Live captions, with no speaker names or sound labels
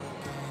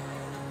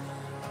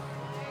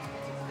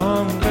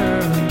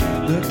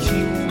the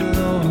King of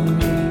glory,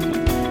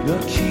 the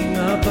King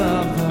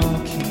above all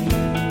kings.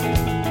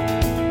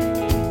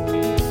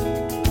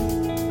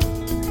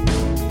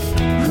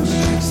 Who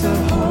strikes the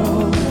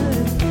holy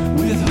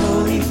with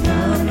holy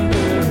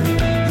thunder,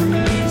 who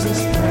leaves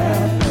us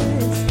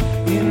breathless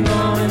in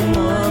awe and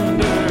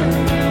wonder.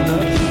 The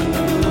King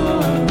of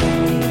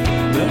glory,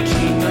 the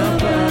King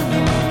above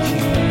all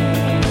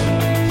kings.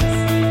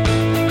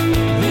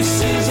 This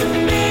is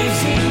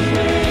amazing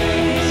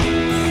grace.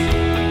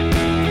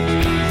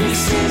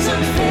 This is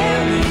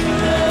unfailing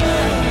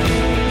love.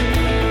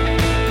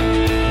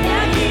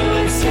 That you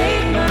would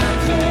take my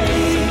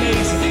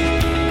place.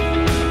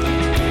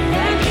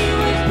 That you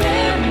would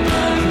bear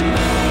my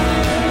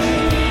cross.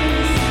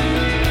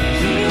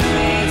 You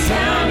laid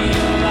down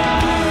your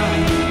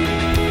life.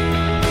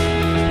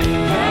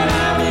 That I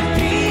would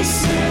be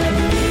set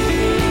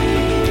free.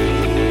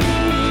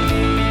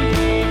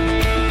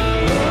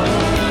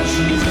 Oh,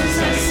 Jesus,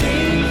 I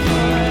sing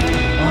for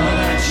all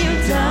that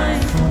you've done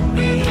for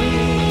me.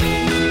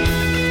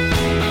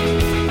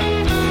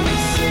 We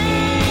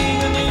sing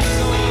a new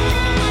song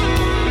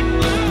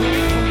of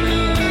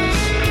gratefulness.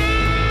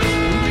 We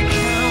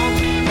recount all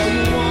your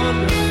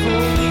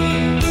wonderful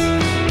deeds.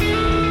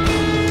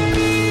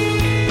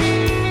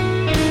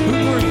 Who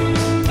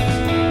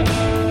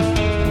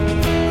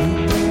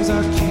brings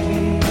our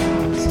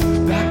chaos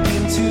back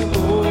into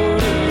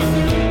order?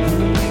 Who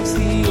makes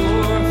the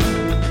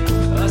orphan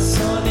a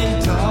son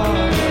and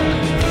daughter?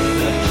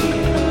 The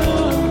King of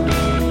glory,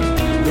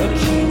 the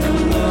King of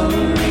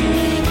glory,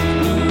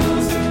 who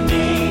rules the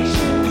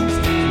nations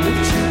with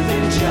truth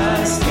and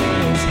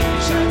justice,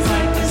 shines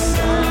like the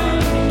sun,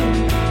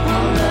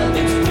 all of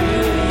its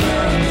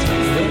brilliance.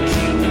 The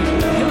King of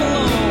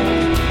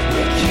glory,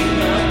 the King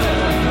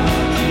above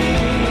all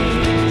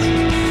kings.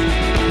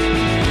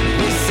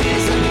 This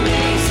is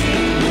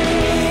amazing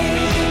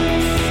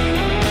grace.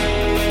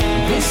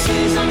 This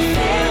is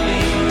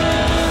unfailing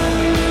love.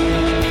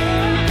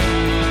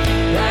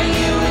 That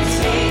you would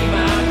take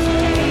my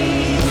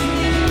place.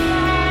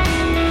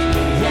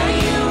 That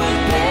you would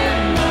bear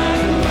my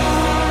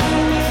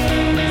cross.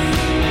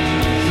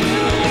 You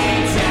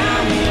laid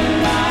down your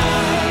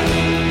life.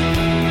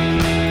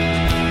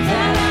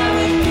 That I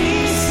would be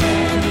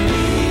set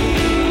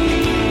free.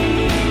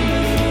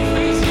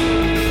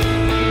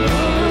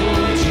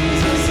 Oh,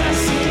 Jesus, I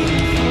sing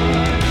for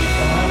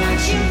all that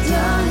you've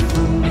done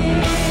for me.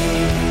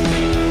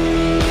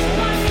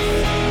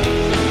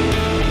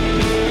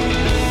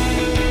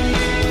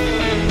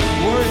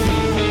 Worthy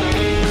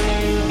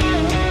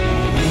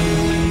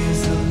is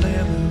the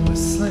Lamb who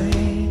was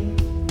slain.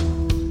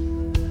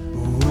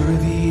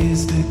 Worthy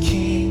is the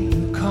King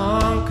who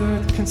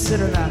conquered.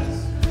 Consider that.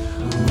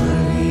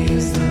 Worthy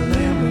is the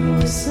Lamb who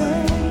was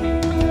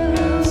slain.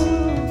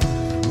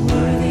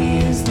 Worthy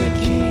is the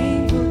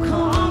King who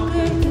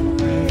conquered the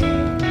grave.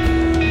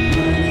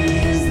 Worthy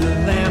is the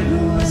Lamb who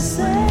was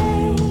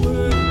slain.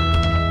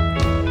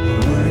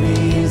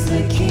 Worthy is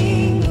the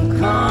King who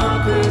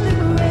conquered the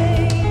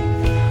grave.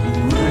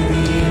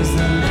 Worthy is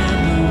the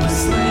Lamb who was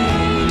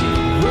slain.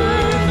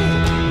 Worthy,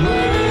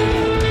 worthy,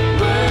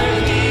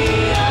 worthy.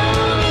 Oh,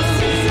 this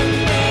is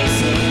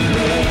amazing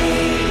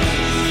grace.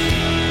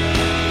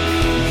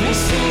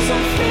 This is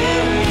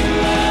unfailing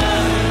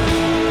love.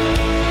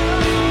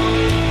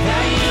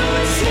 That you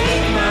would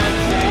take my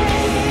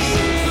place.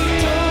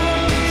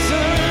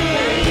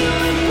 That you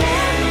would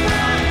bear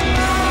my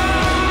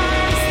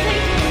cross.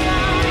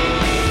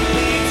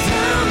 Lay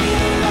down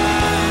your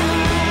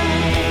life.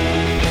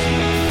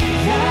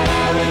 That I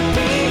would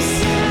be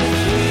set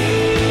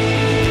free.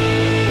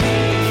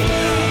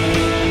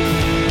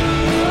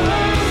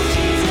 Oh,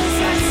 Jesus,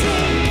 I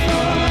sing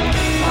for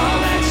all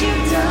that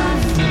you've done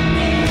for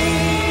me.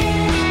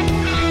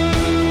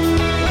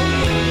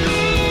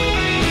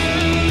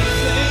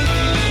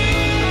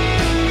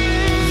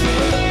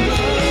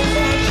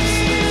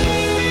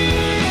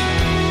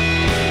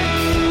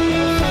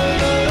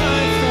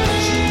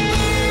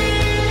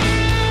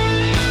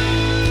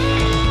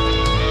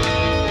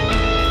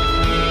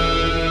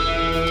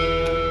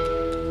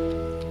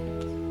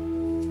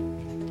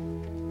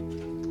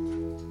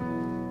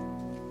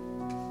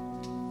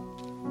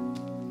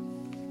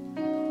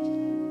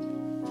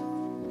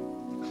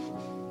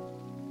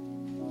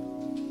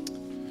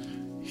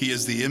 He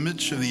is the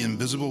image of the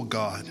invisible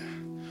God,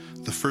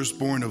 the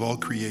firstborn of all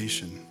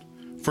creation.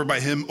 For by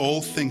him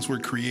all things were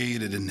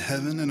created in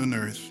heaven and on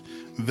earth,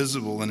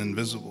 visible and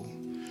invisible.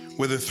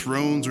 Whether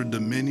thrones or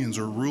dominions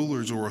or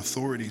rulers or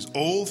authorities,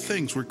 all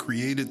things were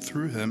created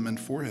through him and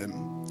for him.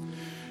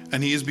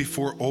 And he is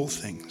before all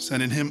things,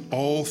 and in him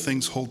all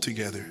things hold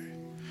together.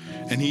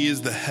 And he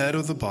is the head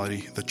of the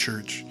body, the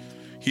church.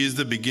 He is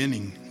the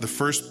beginning, the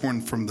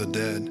firstborn from the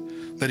dead,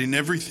 that in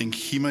everything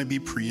he might be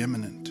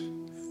preeminent.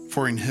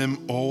 For in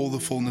him all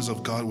the fullness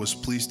of God was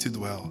pleased to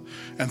dwell,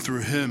 and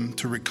through him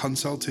to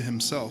reconcile to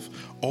himself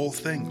all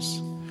things,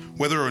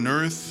 whether on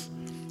earth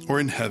or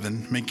in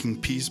heaven,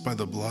 making peace by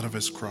the blood of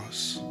his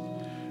cross.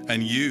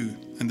 And you,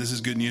 and this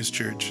is good news,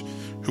 church,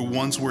 who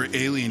once were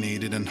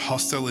alienated and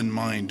hostile in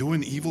mind,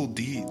 doing evil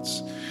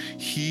deeds,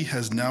 he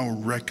has now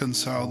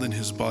reconciled in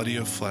his body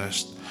of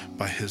flesh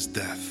by his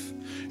death,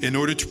 in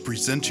order to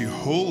present you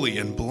holy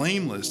and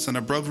blameless and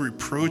above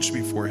reproach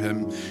before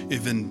him,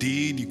 if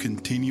indeed you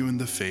continue in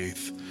the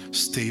faith,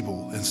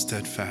 stable and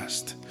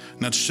steadfast,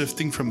 not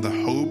shifting from the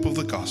hope of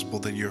the gospel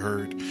that you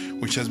heard,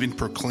 which has been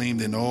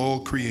proclaimed in all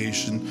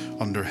creation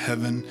under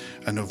heaven,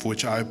 and of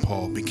which I,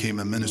 Paul, became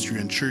a ministry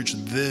in church.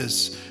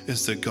 This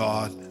is the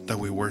God that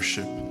we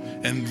worship.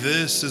 And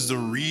this is the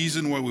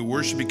reason why we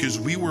worship, because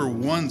we were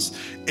once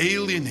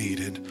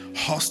alienated,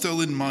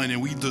 hostile in mind,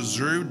 and we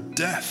deserved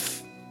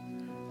death.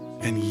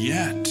 And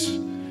yet,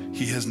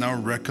 he has now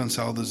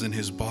reconciled us in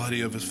his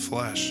body of his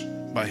flesh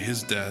by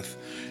his death,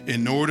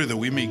 in order that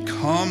we may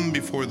come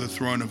before the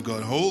throne of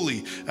God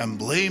holy and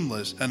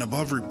blameless and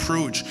above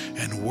reproach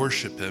and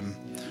worship him.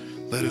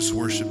 Let us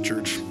worship,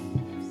 church.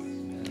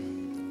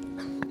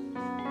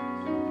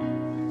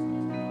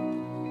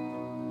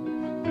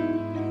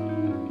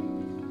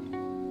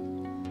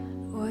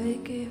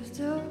 What gift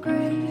of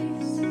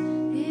grace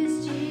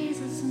is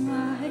Jesus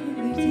my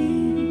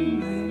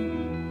Redeemer?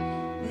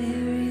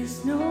 There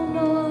is no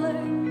more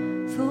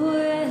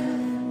forever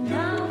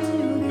now to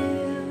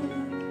give.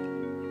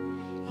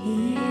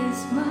 He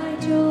is my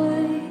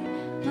joy,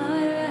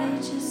 my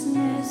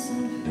righteousness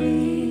and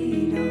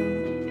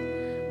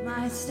freedom,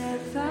 my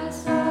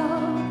steadfast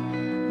love,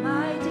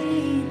 my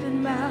deep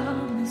and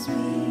boundless peace.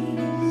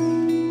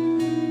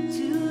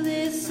 To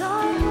this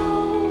I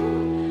hold,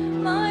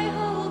 my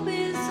hope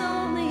is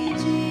only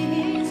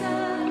Jesus,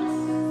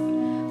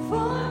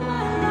 for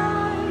my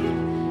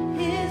life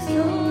is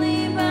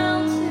only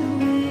bound to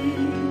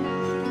Him.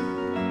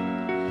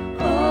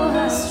 Oh,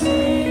 how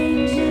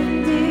strange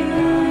and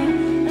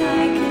divine,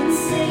 I can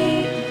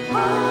say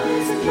all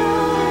is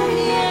mine,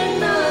 yet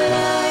not I,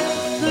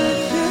 but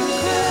through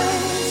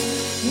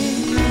Christ in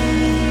me.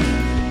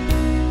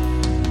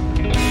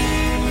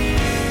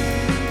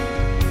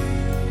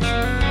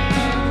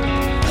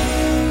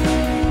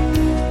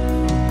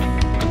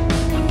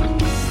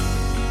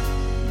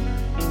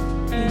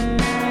 The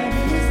night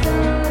is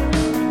dark,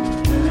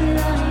 but I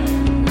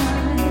am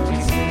not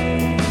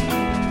afraid.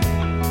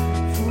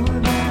 For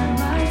by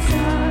my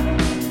side,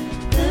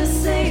 the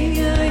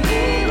Savior,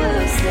 He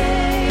will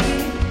stay.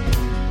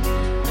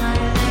 I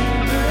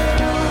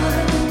labor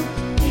on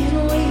in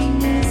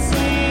weakness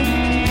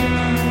and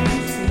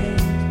rejoicing,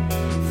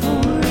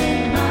 for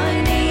in my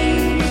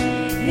need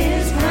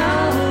His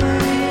power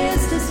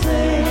is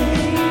displayed.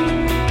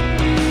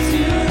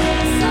 To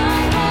this I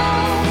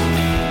hold,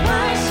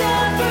 my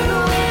Shepherd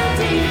will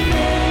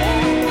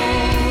defend me.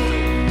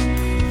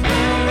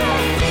 From the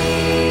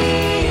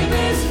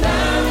deepest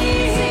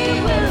valleys He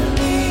will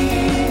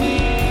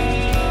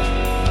lead.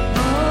 Oh,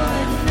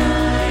 the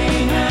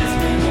night has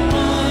been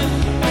won,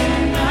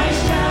 and I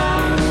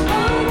shall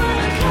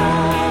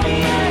overcome,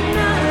 yet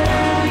not I,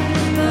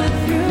 but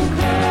through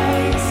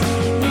Christ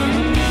in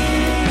me.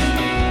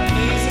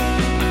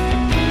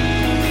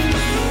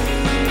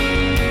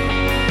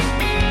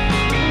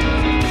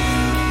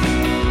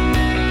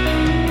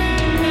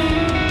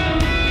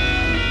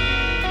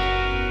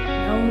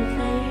 No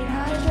fate I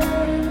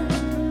dread,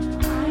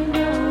 I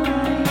know I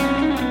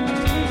am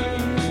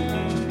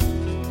forgiven.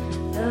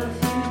 The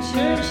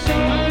future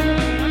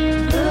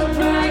shown, the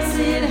price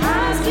it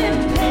has been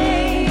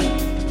paid.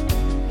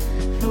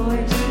 For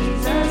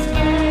Jesus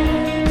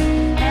bled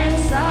and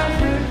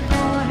suffered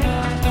for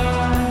your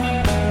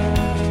part,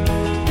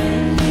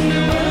 and He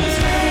was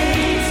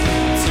raised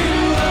to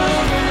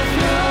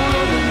overthrow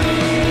the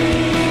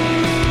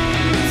grave.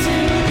 To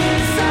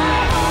this I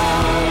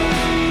hold,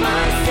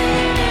 my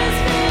sin has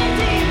been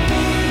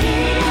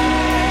defeated.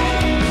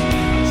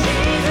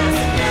 Jesus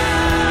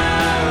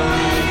now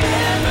and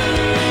ever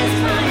is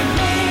my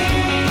faith.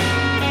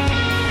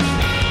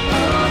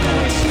 Oh, the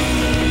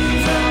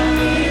chains are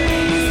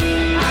released,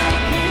 I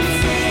can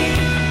say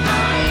I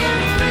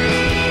am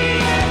free,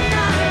 and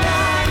not I,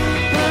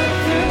 but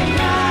through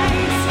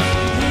Christ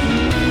in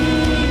me.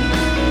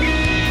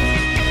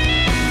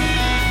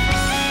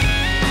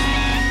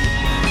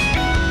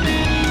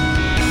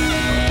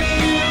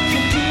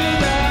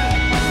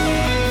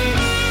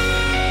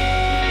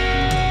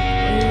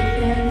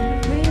 With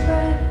every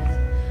breath,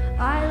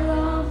 I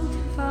long to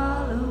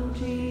follow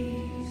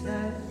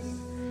Jesus,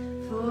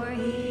 for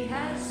He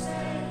has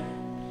said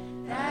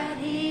that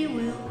He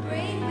will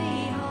bring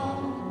me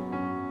home.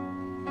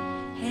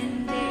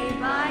 And day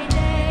by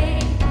day,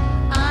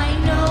 I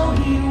know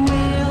He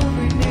will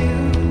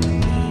renew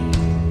me,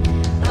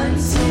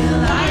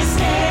 until I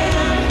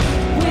stand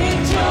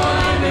with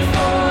joy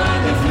before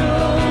the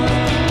throne.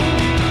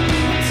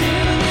 To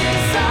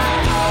this I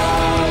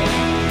hold,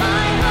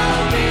 my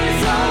hope is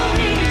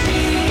only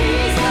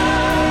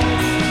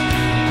Jesus.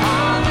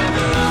 All the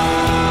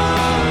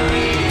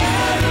glory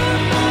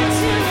evermore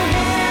to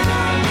Him,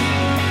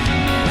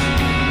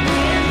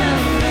 when the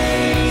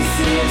rain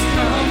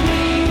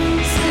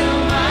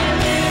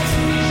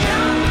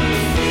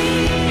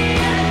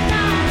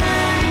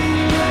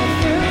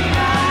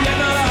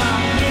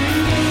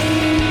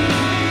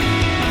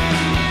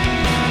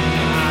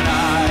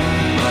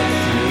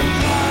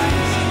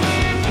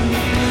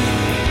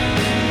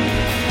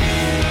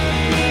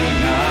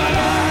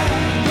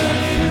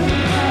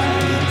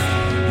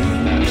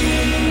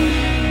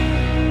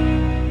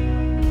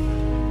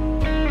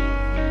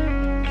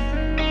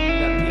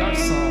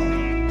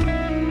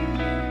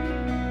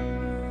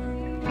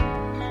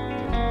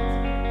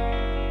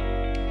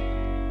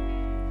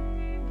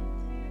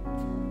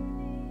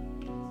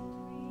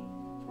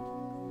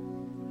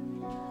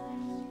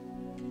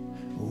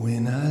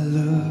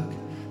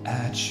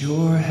at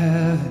your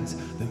heavens,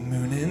 the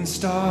moon and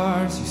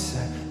stars you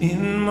set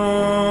in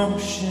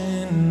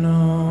motion,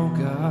 oh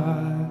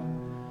God.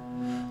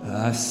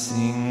 I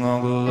sing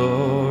all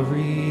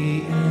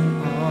glory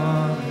and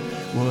honor.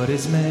 What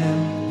is man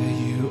that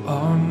you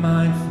are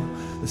mindful,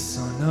 the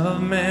Son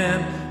of Man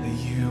that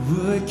you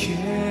would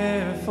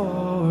care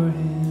for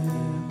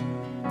him?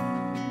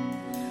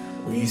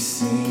 We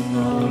sing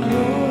all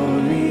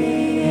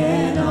glory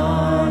and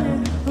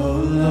honor, oh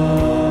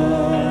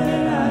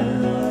Lord, our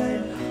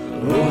Lord.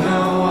 Oh,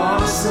 how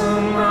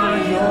awesome are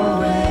your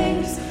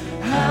ways,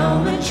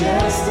 how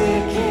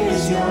majestic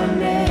is your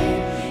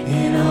name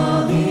in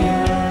all the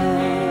earth.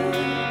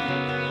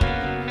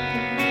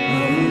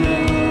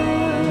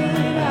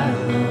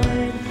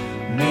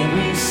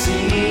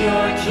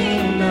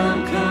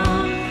 Kingdom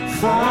come,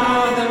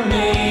 Father,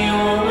 may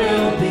your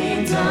will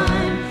be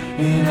done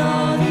in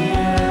all the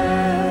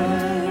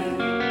earth.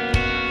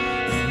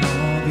 In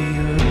all the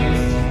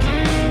earth you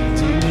gave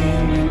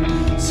dominion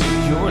to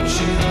your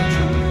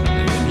children,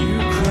 and you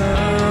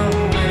crown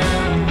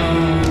them, oh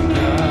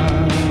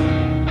God.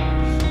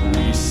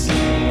 We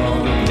sing all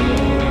the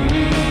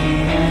glory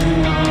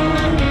and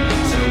honor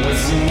to the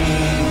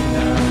singing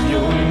of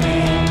your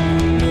name,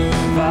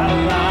 move our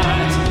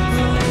lives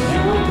for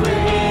your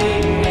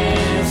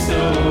greatness,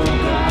 oh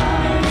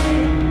God.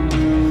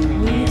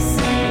 We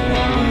sing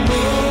all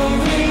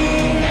glory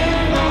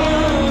and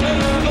honor,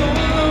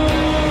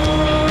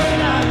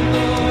 Lord, our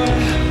Lord.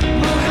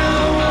 Oh,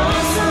 how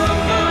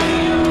awesome are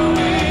your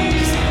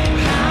ways,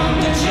 how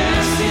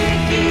majestic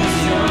is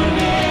your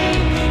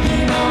name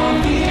in all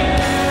the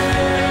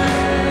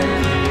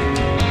earth.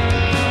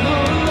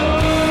 Oh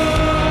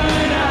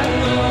Lord, our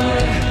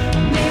Lord,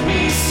 may we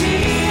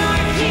see your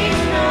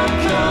kingdom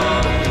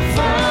come,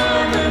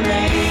 Father,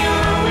 may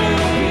your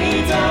will be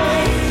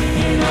done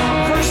in all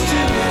verse 2.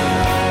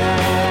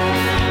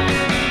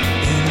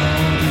 In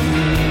all the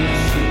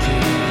earth you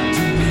gave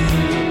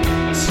dominion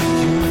to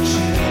your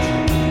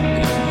children,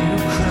 and you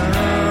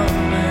crown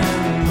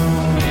them, oh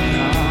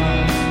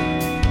God,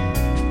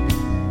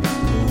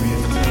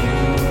 with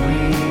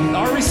glory.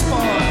 Our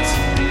response,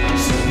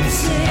 so we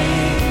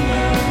sing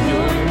of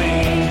your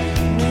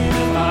name,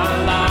 live our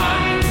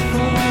lives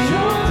for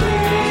your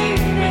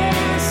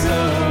greatness,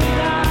 oh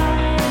God.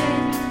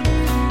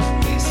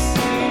 We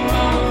sing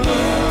all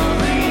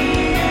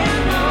glory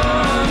and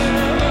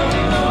honor,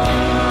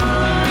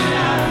 Lord,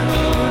 our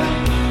Lord.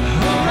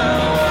 Oh, how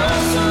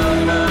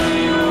awesome are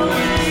your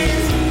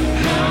ways,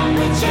 how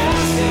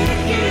majestic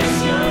is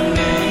your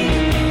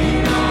name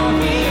in all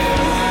the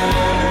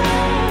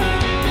earth.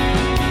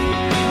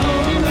 Oh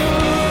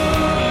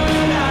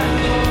Lord, our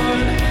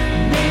Lord,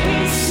 may we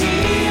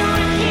see your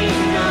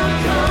kingdom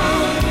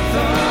come,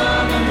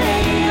 Father,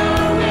 may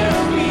your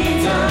will be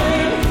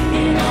done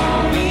in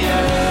all the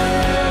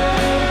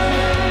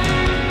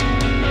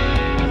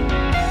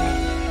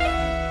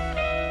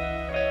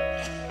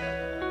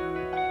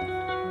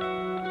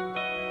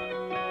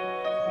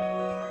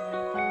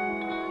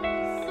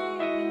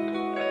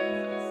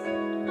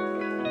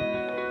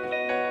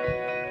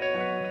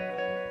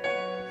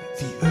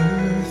The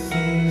earth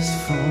is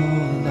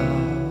full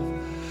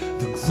of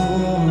the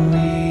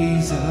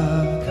glories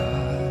of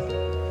God.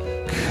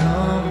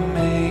 Come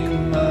make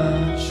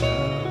much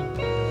of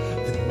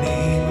the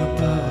name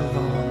above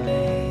all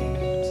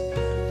names.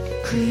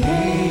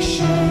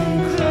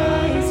 Creation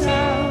cries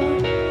out,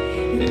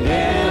 and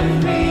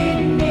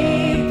every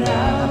knee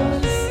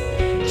bows.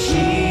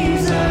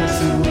 Jesus,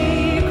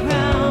 we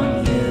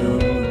crown you,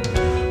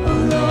 O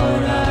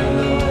Lord, our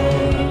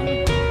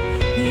Lord.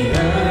 The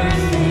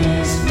earth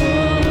is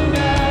full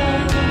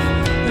of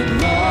the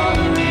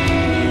glory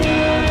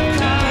of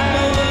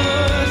God.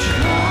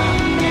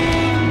 Come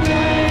and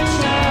bless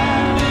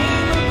our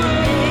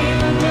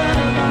name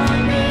above our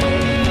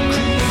name.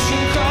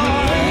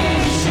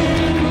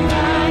 Creation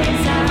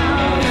cries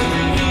out,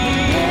 every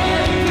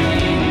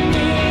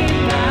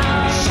knee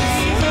bows.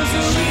 Jesus,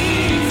 we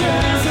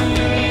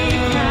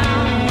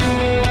crown you,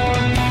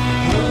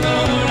 O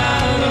Lord,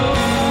 our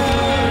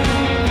Lord.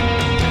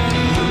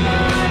 O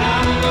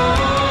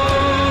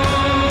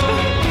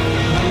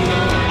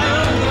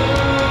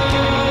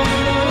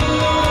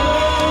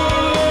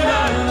Lord,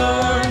 our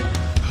Lord.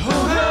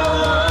 Oh, how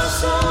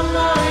awesome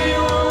are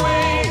your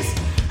ways,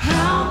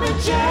 how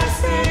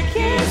majestic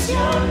is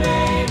your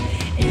name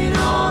in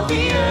all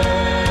the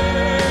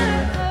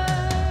earth.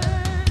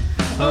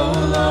 Oh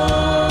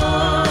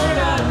Lord,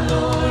 our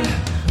Lord,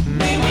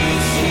 may we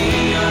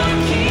see your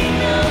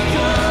kingdom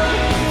come,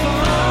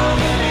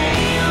 Father, may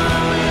your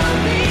will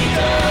be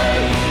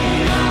done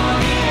in all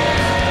the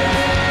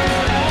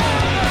earth.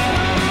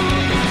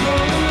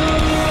 Oh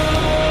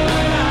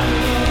Lord, our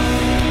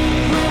Lord,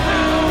 oh,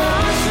 how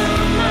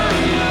awesome are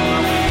your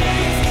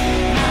ways,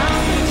 how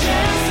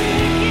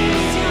majestic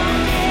is your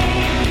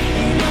name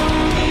in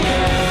all the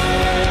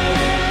earth.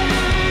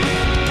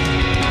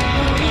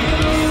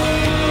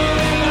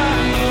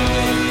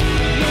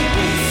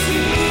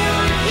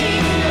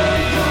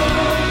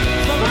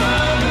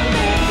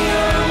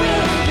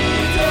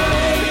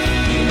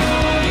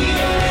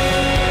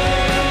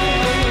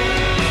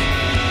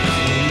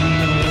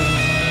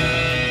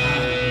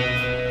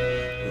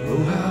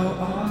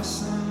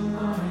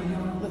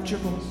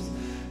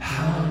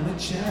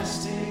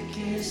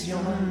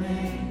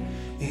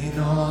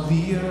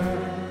 the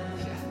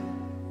earth.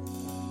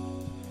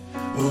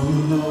 Oh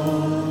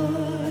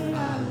Lord,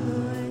 our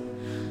Lord,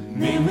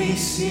 may we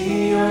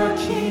see your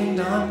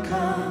kingdom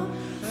come.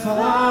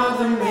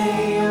 Father,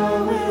 may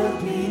your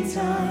will be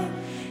done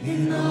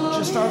in all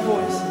just our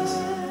voices.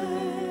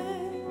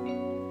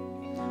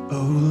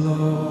 Oh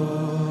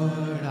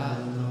Lord, our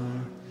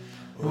Lord,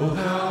 oh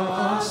how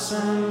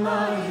awesome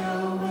are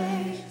your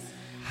ways,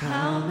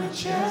 how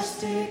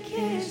majestic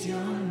is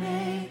your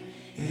name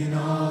in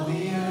all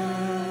the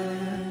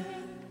earth.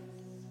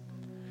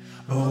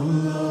 Oh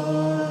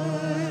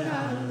Lord,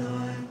 our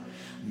Lord,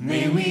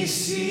 may we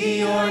see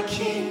your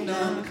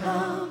kingdom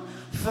come.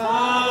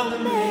 Father,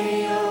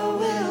 may your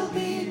will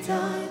be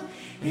done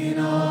in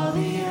all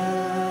the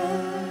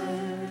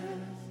earth,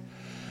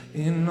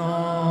 in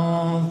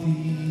all the earth.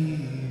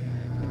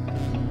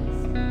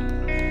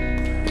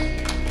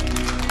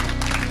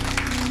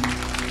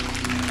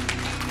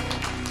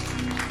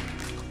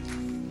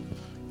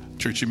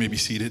 Church, you may be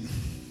seated.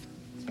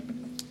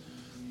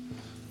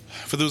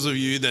 For those of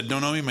you that don't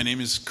know me, my name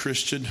is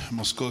Christian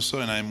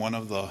Moscoso, and I'm one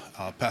of the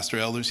pastor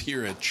elders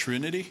here at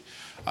Trinity.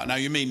 Now,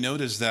 you may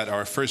notice that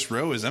our first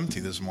row is empty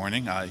this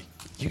morning.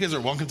 You guys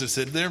are welcome to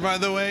sit there, by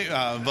the way.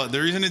 But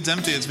the reason it's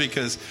empty is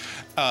because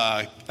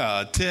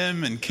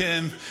Tim and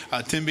Kim,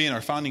 Tim being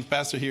our founding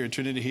pastor here at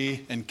Trinity,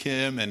 he and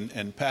Kim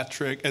and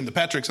Patrick, and the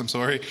Patricks,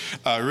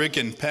 Rick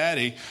and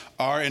Patty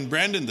are in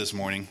Brandon this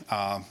morning,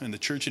 in the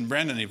church in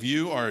Brandon. If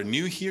you are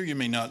new here, you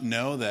may not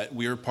know that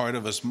we are part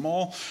of a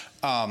small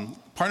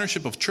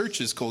partnership of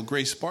churches called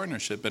Grace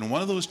Partnership. And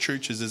one of those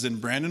churches is in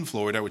Brandon,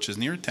 Florida, which is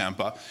near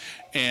Tampa.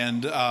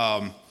 And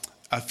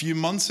a few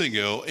months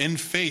ago, in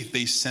faith,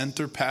 they sent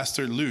their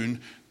pastor,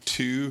 Loon,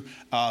 to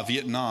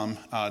Vietnam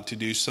to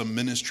do some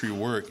ministry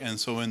work. And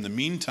so in the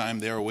meantime,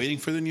 they are waiting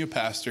for the new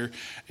pastor.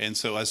 And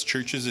so as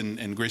churches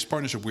in Grace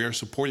Partnership, we are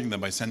supporting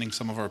them by sending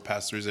some of our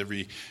pastors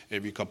every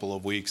couple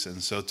of weeks.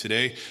 And so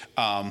today,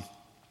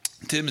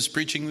 Tim is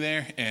preaching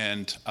there.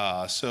 And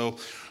so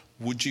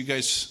would you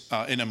guys,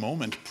 in a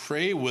moment,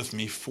 pray with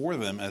me for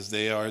them as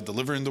they are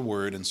delivering the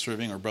word and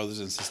serving our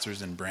brothers and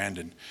sisters in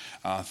Brandon.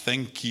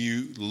 Thank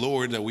you,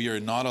 Lord, that we are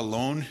not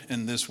alone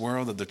in this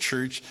world, that the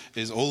church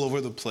is all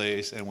over the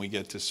place and we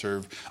get to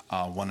serve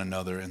one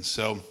another. And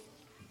so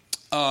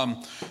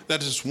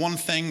that is one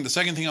thing. The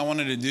second thing I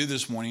wanted to do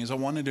this morning is I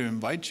wanted to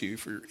invite you,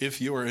 if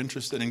you are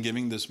interested in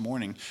giving this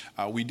morning,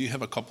 we do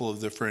have a couple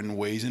of different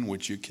ways in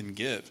which you can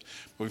give.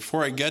 But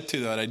before I get to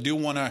that, I do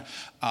want to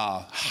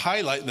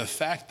highlight the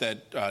fact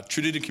that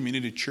Trinity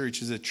Community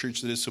Church is a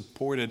church that is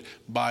supported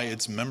by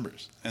its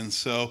members. And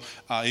so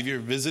if you're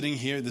visiting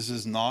here, this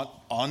is not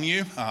on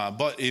you,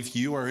 but if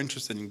you are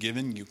interested in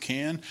giving, you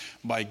can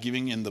by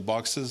giving in the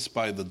boxes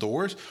by the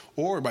doors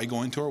or by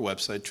going to our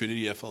website,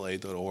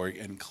 trinityfla.org,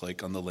 and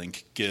click on the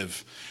link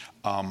Give.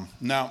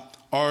 Now,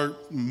 our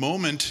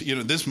moment,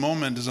 this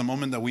moment is a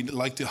moment that we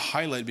like to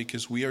highlight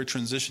because we are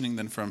transitioning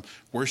then from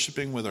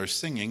worshiping with our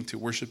singing to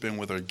worshiping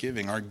with our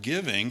giving. Our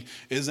giving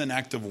is an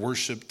act of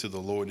worship to the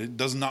Lord. It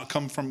does not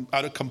come from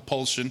out of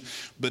compulsion,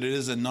 but it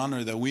is an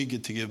honor that we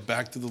get to give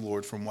back to the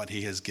Lord from what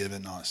He has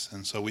given us.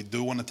 And so we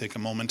do want to take a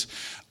moment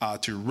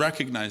to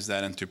recognize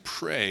that and to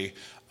pray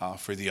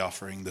for the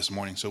offering this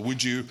morning. So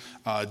would you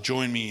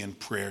join me in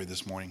prayer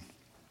this morning?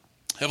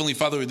 Heavenly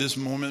Father, at this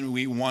moment,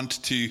 we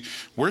want to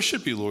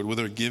worship you, Lord, with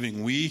our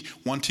giving. We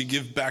want to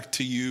give back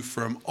to you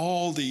from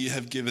all that you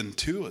have given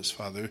to us,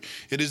 Father.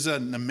 It is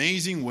an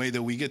amazing way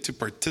that we get to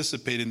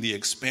participate in the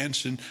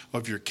expansion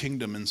of your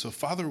kingdom. And so,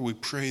 Father, we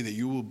pray that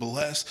you will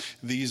bless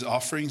these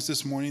offerings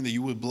this morning, that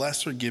you would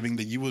bless our giving,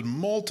 that you would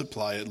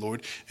multiply it,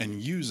 Lord,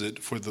 and use it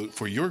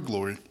for your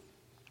glory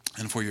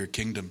and for your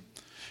kingdom.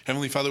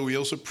 Heavenly Father, we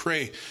also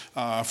pray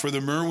for the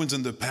Merwins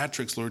and the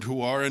Patricks, Lord,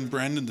 who are in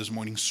Brandon this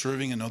morning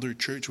serving another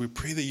church. We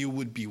pray that you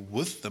would be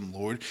with them,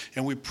 Lord.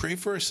 And we pray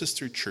for our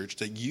sister church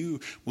that you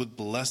would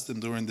bless them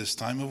during this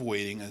time of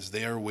waiting as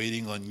they are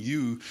waiting on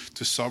you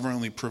to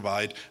sovereignly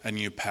provide a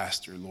new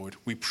pastor, Lord.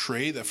 We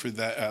pray that for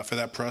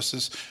that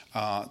process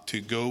to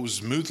go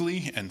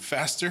smoothly and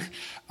faster.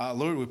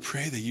 Lord, we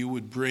pray that you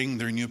would bring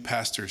their new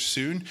pastor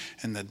soon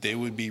and that they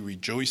would be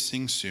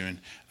rejoicing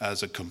soon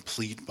as a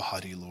complete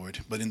body, Lord.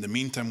 But in the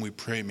meantime, we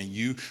pray, may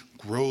you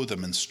grow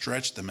them and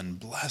stretch them and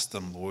bless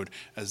them, Lord,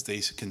 as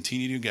they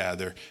continue to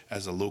gather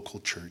as a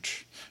local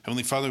church.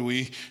 Heavenly Father,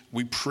 we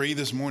pray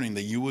this morning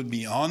that you would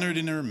be honored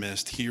in our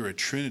midst here at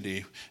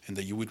Trinity and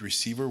that you would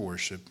receive our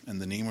worship. In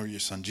the name of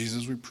your Son,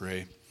 Jesus, we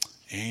pray.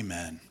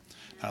 Amen.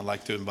 I'd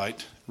like to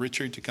invite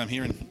Richard to come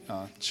here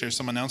and share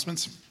some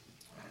announcements.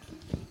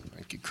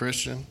 Thank you,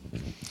 Christian.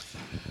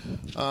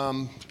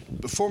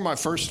 Before my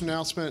first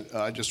announcement,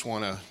 I just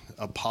want to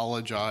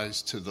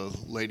apologize to the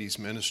ladies'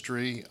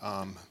 ministry.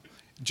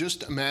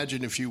 Just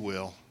imagine, if you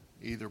will,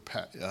 either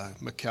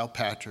Mikkel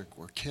Patrick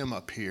or Kim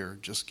up here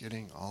just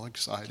getting all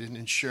excited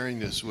and sharing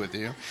this with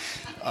you.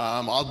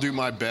 I'll do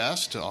my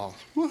best. I'll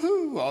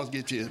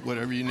get you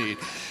whatever you need.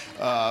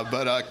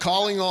 But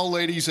calling all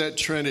ladies at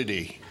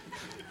Trinity.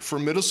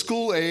 From middle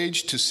school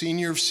age to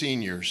senior of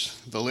seniors,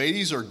 the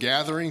ladies are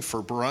gathering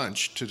for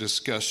brunch to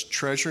discuss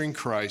treasuring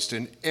Christ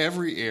in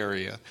every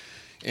area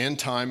and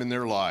time in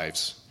their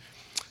lives.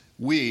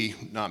 We,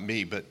 not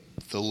me, but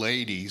the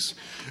ladies,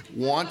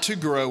 want to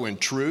grow in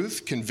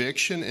truth,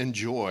 conviction, and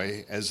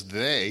joy as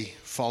they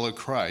follow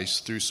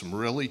Christ through some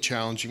really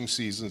challenging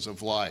seasons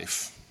of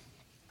life.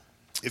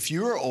 If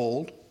you are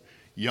old,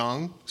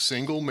 young,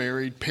 single,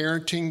 married,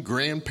 parenting,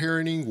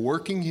 grandparenting,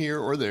 working here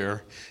or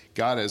there,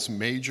 God has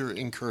major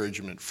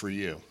encouragement for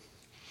you.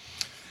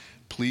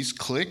 Please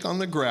click on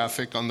the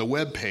graphic on the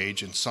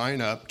webpage and sign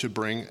up to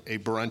bring a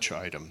brunch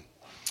item.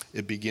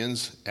 It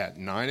begins at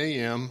 9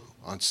 a.m.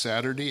 on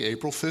Saturday,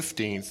 April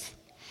 15th.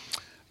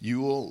 You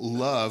will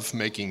love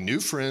making new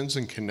friends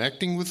and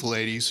connecting with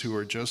ladies who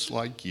are just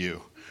like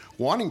you,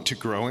 wanting to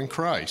grow in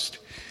Christ.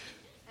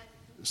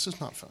 This is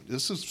not fun.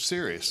 This is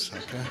serious,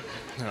 okay?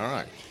 All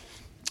right.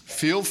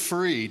 Feel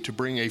free to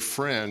bring a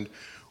friend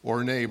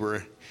or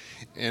neighbor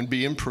and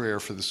be in prayer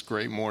for this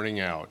great morning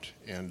out.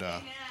 And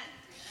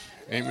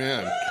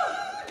amen.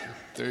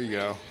 There you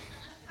go.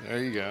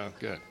 There you go.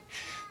 Good.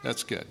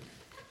 That's good.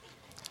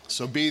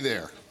 So be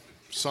there.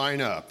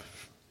 Sign up.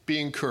 Be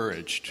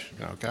encouraged.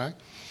 Okay?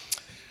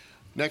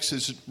 Next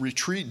is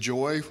Retreat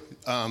Joy.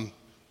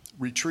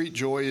 Retreat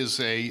Joy is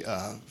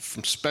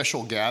from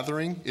Special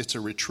Gathering. It's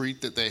a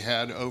retreat that they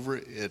had over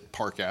at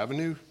Park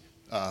Avenue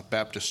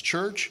Baptist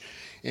Church.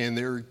 And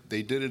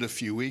they did it a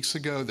few weeks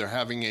ago. They're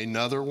having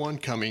another one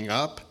coming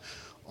up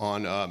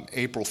on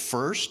April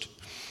 1st.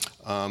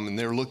 And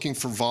they're looking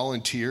for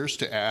volunteers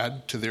to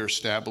add to their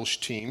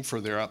established team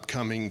for their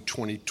upcoming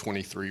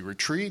 2023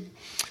 retreat.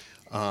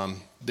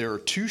 There are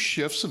 2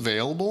 shifts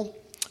available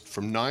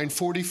from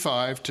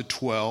 9:45 to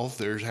 12.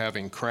 They're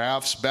having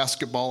crafts,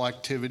 basketball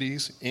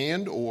activities,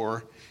 and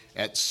or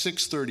at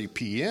 6:30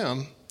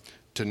 p.m.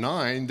 to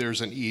 9,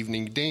 there's an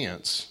evening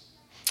dance.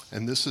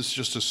 And this is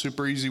just a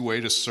super easy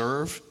way to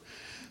serve.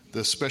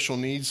 The special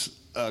needs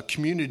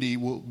community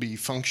will be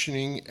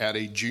functioning at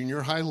a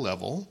junior high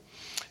level,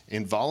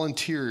 and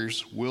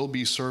volunteers will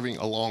be serving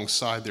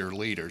alongside their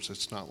leaders.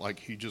 It's not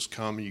like you just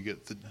come and you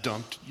get the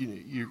dumped.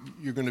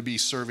 You're going to be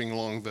serving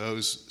along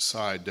those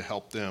side to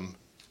help them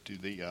do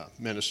the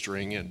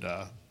ministering and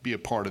be a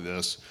part of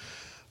this.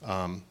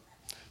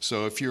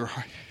 So if you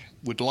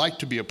would like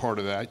to be a part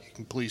of that, you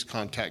can please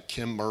contact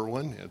Kim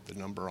Merwin at the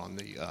number on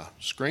the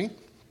screen.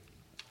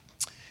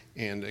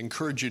 And I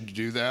encourage you to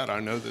do that. I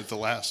know that the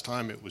last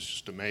time it was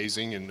just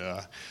amazing, and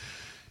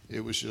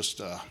it was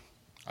just,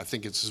 I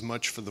think it's as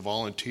much for the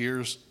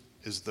volunteers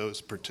as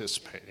those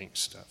participating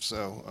stuff.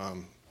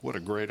 So what a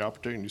great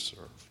opportunity to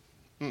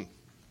serve.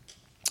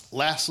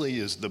 Lastly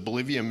is the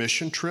Bolivia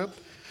mission trip.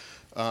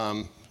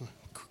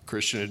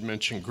 Christian had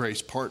mentioned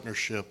Grace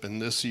Partnership, and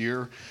this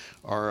year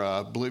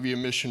our Bolivia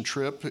mission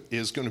trip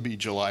is going to be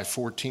July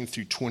 14th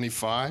through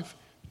 25th.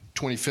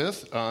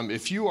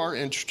 If you are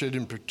interested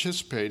in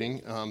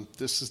participating,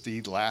 this is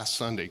the last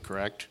Sunday,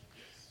 correct,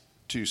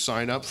 to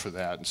sign up for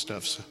that and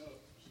stuff. So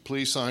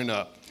please sign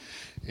up.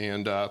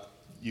 And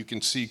you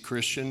can see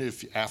Christian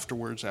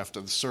afterwards,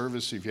 after the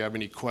service, if you have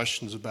any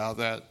questions about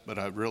that. But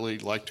I'd really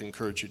like to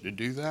encourage you to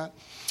do that.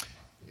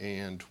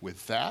 And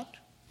with that,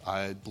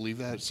 I believe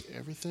that's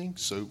everything.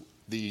 So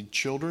the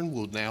children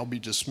will now be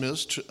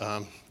dismissed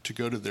to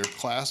go to their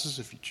classes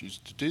if you choose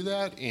to do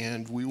that.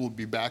 And we will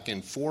be back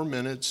in 4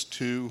 minutes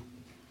to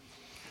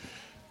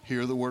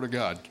hear the Word of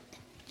God.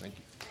 Thank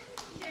you.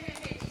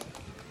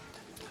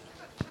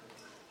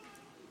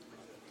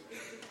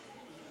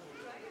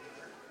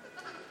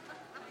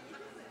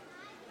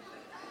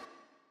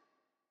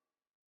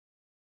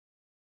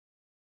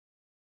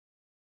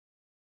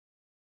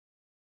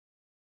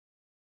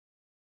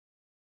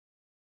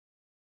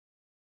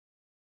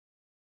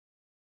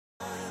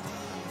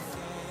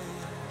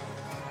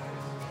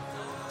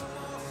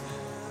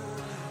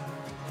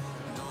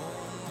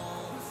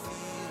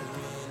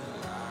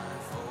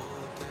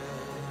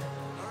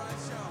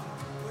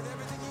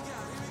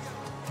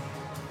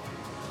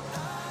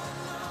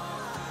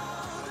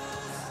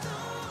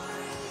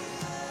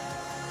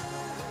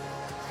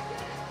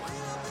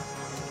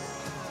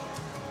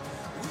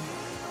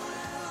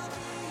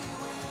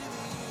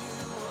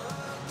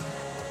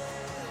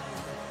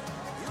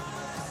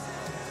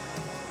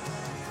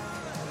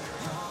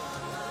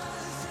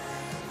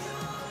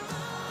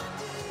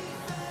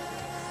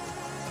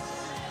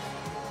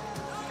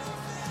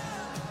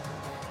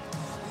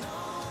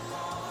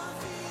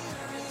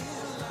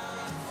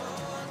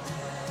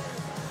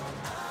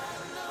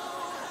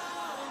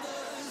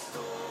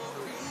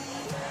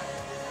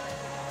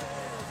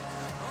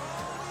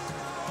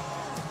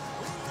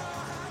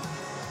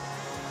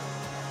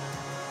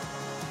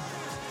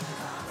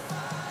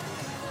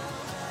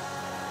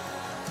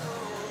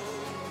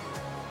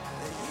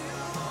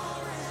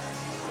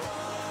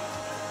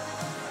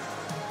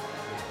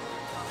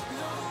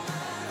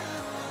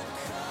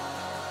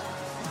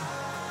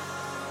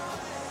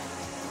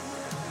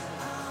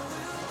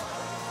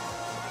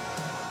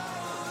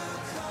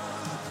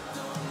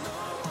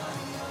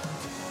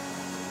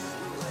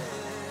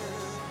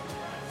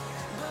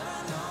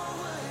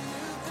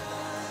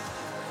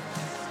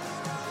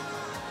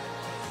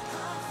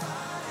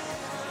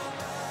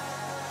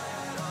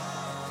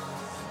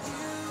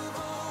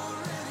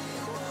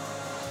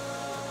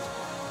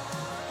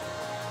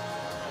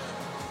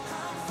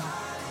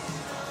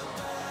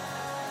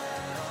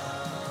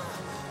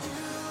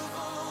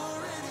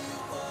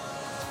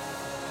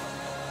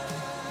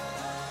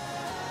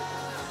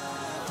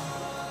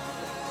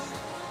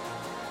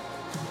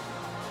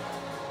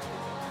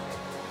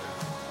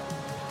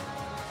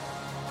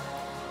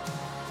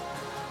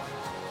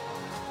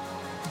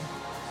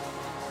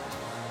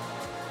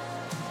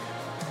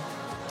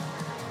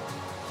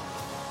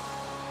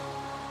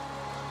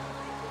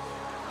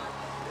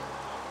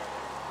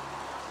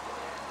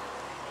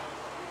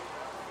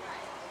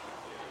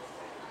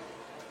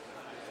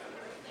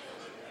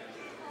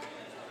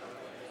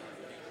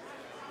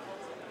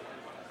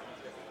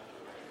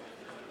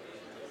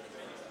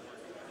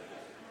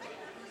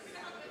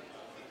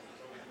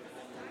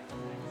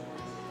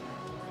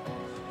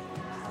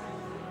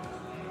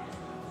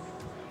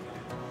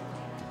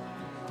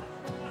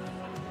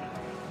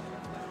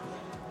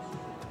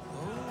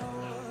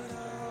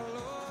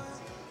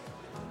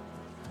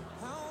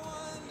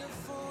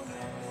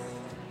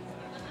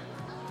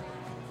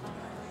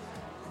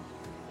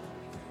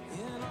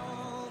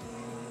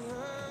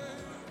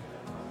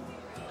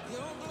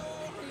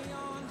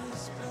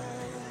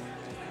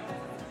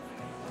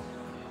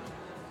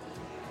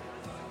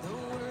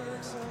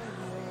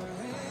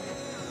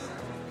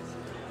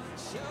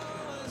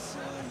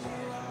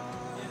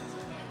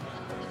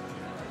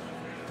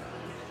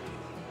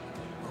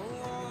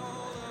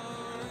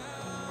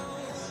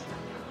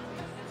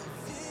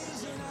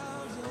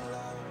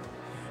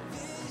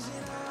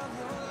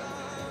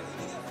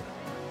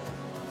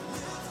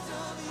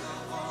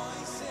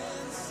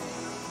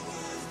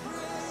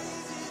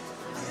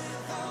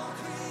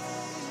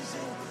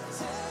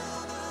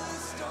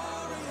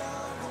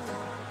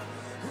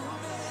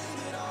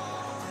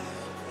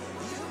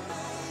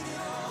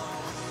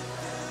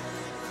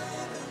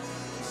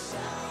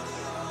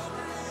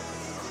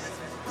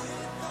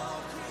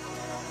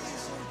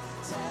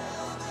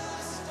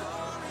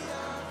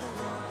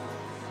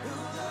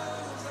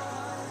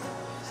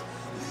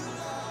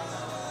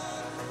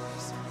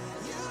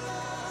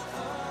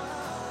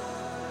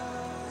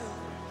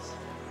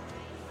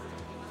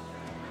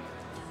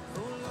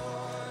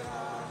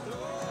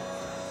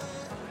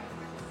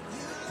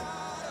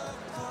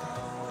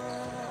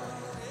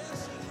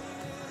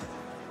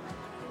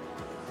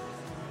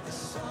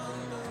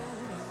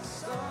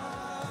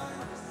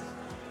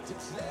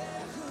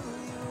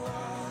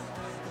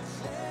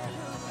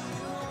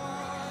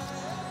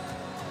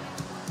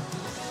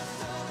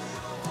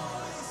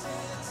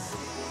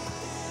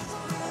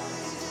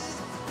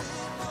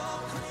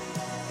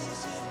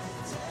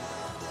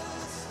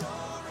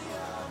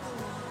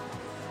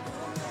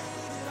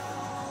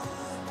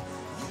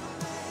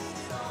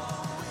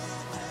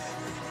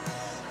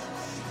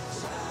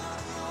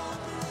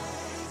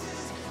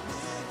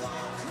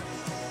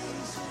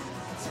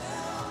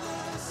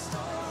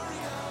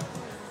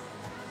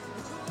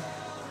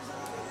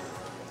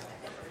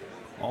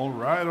 All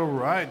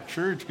right,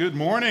 church, good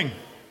morning.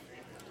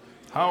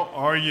 How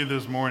are you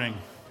this morning?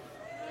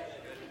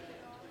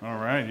 All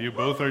right, you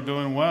both are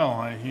doing well,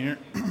 I hear.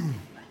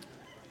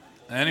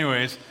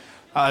 Anyways,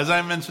 as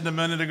I mentioned a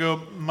minute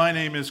ago, my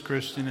name is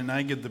Christian, and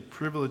I get the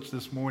privilege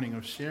this morning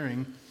of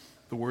sharing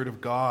the Word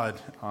of God.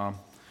 I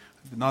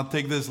did not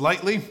take this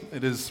lightly.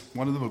 It is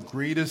one of the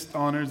greatest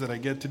honors that I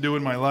get to do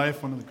in my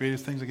life, one of the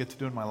greatest things I get to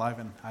do in my life,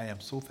 and I am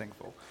so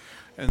thankful.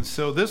 And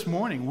so this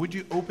morning, would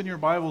you open your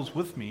Bibles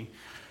with me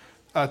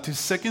to 2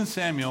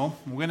 Samuel?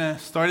 We're going to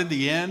start at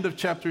the end of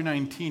chapter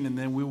 19, and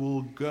then we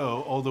will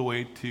go all the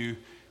way to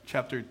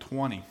chapter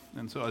 20.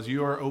 And so as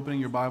you are opening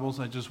your Bibles,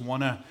 I just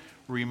want to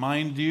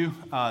remind you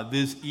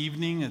this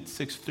evening at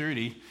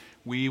 6:30,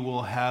 we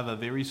will have a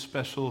very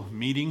special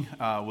meeting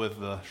with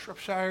the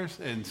Shropshires,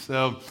 and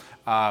so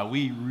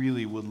we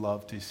really would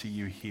love to see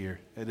you here.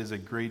 It is a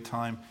great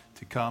time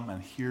to come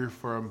and hear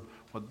from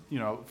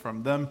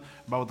them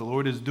about what the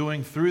Lord is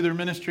doing through their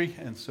ministry,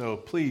 and so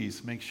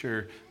please make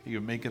sure that you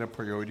make it a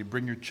priority.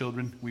 Bring your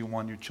children. We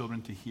want your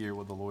children to hear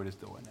what the Lord is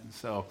doing, and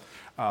so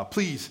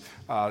please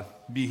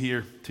be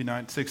here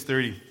tonight,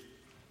 6:30.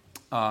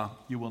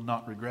 You will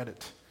not regret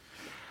it.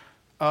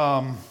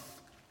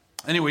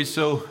 Anyway,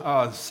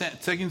 so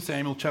 2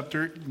 Samuel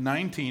chapter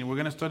 19, we're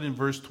going to start in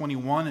verse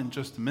 21 in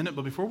just a minute.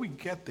 But before we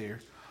get there,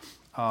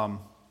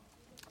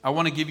 I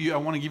want to give you a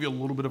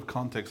little bit of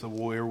context of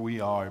where we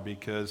are,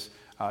 because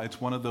it's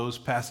one of those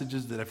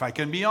passages that, if I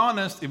can be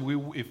honest, if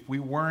we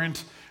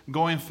weren't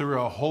going through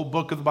a whole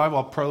book of the Bible,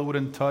 I probably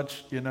wouldn't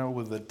touch,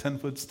 with a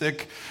 10-foot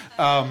stick.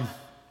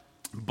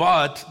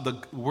 But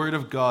the Word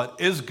of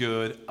God is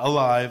good,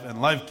 alive,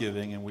 and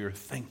life-giving, and we are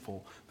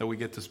thankful that we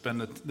get to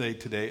spend the day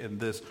today in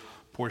this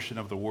portion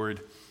of the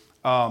Word.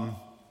 But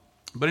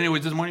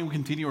anyways, this morning we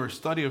continue our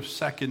study of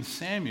 2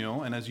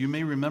 Samuel, and as you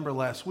may remember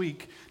last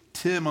week,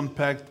 Tim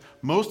unpacked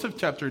most of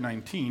chapter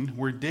 19,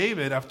 where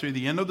David, after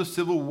the end of the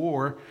Civil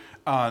War,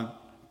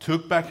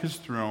 took back his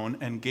throne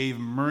and gave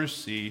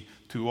mercy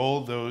to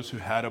all those who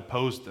had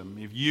opposed him.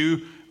 If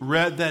you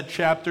read that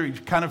chapter,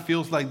 it kind of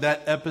feels like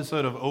that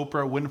episode of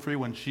Oprah Winfrey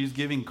when she's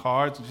giving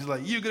cards, and she's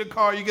like, you get a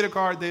card, you get a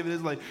card. David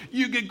is like,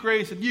 you get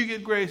grace, and you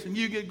get grace, and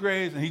you get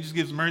grace. And he just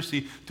gives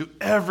mercy to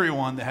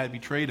everyone that had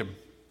betrayed him.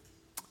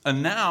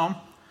 And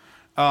now,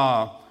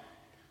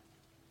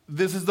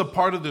 this is the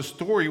part of the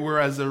story where,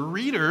 as a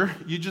reader,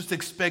 you just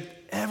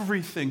expect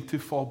everything to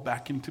fall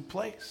back into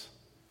place.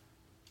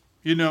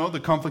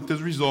 The conflict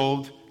is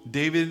resolved.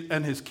 David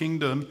and his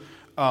kingdom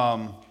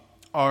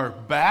are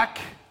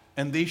back,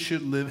 and they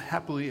should live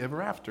happily ever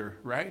after,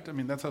 right? I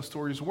mean, that's how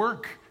stories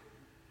work.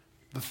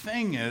 The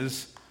thing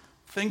is,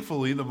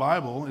 thankfully, the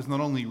Bible is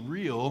not only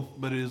real,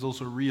 but it is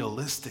also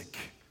realistic.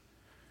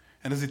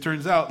 And as it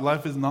turns out,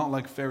 life is not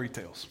like fairy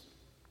tales.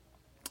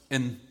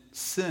 And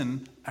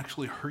sin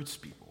actually hurts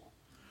people.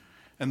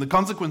 And the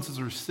consequences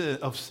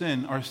of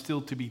sin are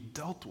still to be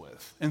dealt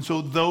with. And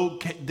so though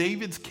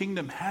David's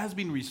kingdom has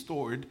been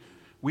restored,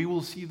 we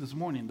will see this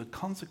morning the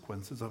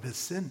consequences of his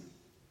sin.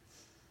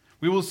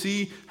 We will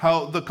see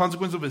how the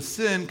consequences of his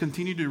sin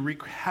continue to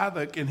wreak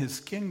havoc in his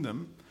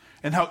kingdom,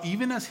 and how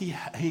even as he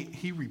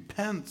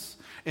repents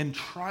and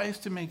tries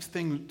to make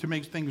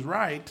things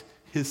right,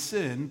 his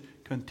sin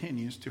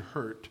continues to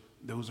hurt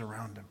those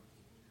around him.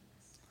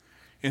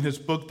 In his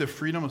book, The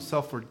Freedom of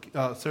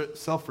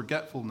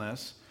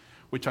Self-Forgetfulness,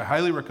 which I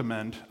highly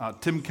recommend,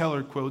 Tim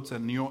Keller quotes a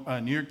New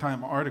York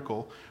Times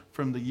article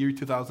from the year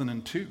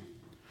 2002,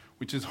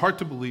 which is hard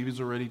to believe is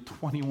already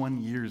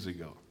 21 years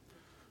ago.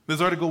 This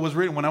article was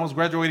written when I was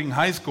graduating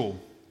high school.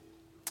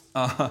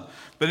 But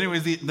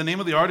anyways, the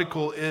name of the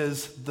article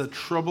is The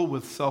Trouble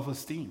with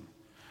Self-Esteem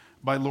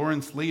by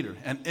Lawrence Lader.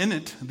 And in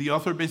it, the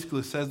author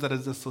basically says that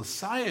as a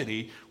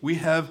society, we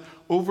have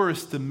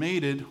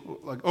overestimated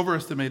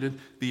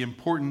the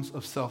importance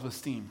of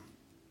self-esteem.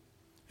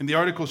 In the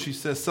article, she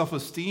says,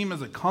 self-esteem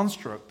as a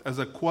construct, as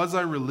a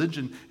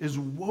quasi-religion, is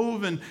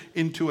woven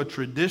into a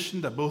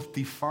tradition that both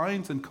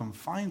defines and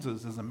confines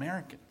us as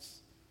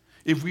Americans.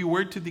 If we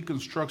were to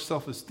deconstruct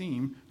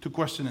self-esteem to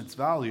question its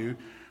value,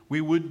 we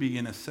would be,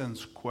 in a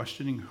sense,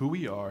 questioning who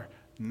we are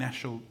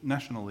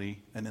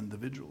nationally and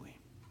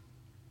individually.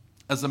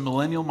 As a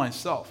millennial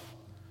myself,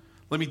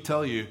 let me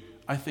tell you,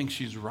 I think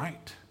she's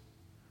right.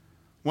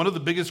 One of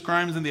the biggest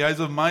crimes in the eyes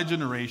of my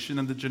generation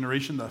and the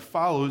generation that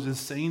follows is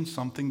saying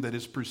something that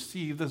is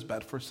perceived as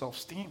bad for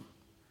self-esteem.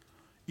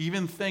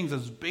 Even things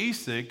as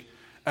basic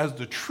as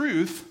the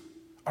truth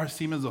are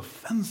seen as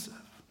offensive.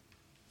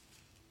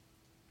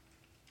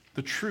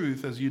 The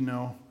truth, as you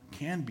know,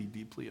 can be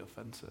deeply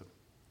offensive.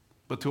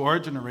 But to our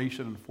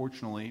generation,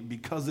 unfortunately,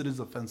 because it is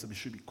offensive, it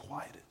should be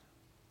quieted.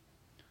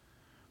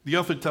 The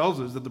author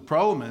tells us that the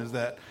problem is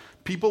that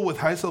people with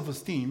high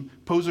self-esteem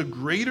pose a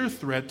greater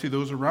threat to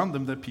those around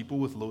them than people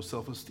with low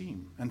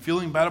self-esteem. And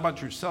feeling bad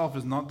about yourself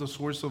is not the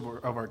source of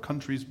our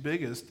country's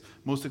biggest,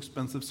 most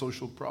expensive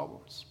social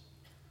problems.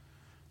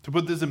 To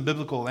put this in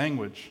biblical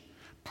language,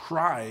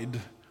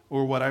 pride,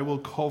 or what I will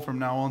call from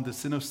now on the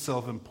sin of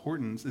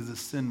self-importance, is a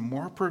sin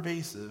more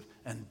pervasive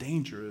and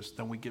dangerous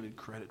than we give it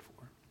credit for.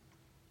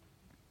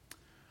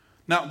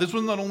 Now, this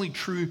was not only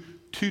true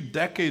 2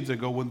 decades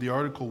ago when the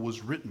article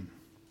was written.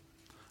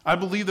 I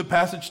believe the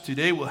passage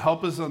today will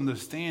help us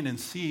understand and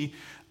see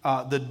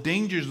the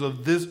dangers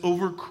of this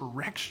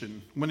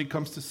overcorrection when it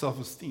comes to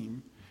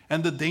self-esteem,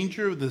 and the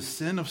danger of the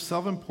sin of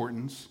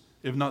self-importance,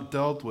 if not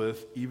dealt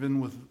with,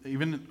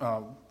 even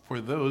for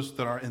those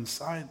that are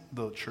inside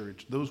the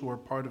church, those who are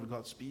part of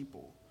God's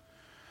people.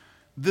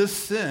 This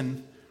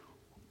sin,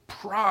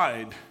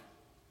 pride,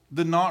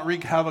 did not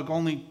wreak havoc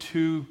only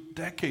 2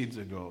 decades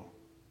ago,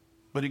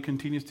 but it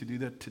continues to do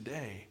that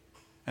today.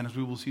 And as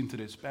we will see in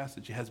today's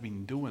passage, it has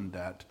been doing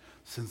that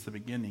since the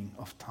beginning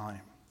of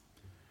time.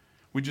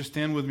 Would you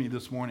stand with me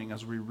this morning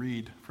as we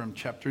read from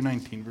chapter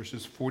 19,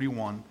 verses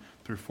 41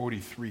 through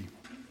 43.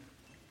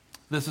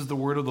 This is the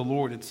word of the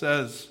Lord. It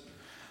says,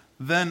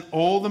 "Then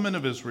all the men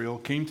of Israel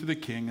came to the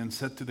king and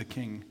said to the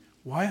king,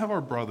 'Why have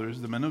our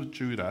brothers, the men of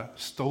Judah,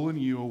 stolen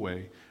you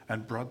away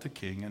and brought the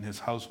king and his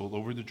household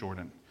over the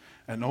Jordan,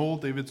 and all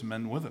David's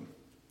men with him?'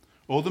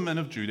 All the men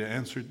of Judah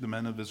answered the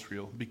men of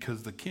Israel,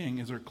 'Because the king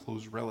is our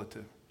close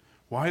relative.'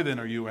 'Why then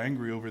are you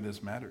angry over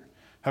this matter?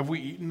 Have we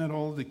eaten at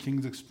all of the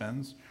king's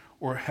expense,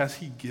 or has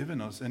he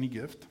given us any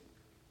gift?'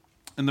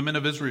 And the men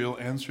of Israel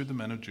answered the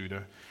men of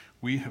Judah,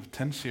 'We have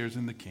 10 shares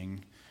in the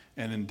king,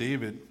 and in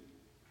David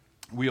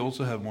we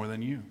also have more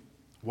than you.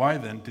 Why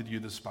then did you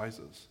despise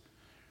us?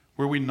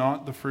 Were we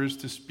not the first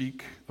to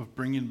speak of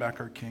bringing back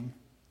our king?'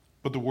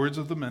 But the words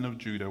of the men of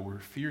Judah were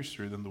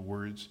fiercer than the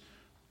words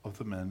of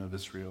the men of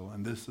Israel."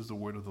 And this is the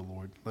word of the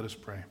Lord. Let us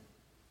pray.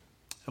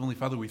 Heavenly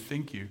Father, we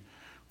thank you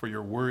for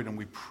your word, and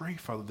we pray,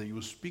 Father, that you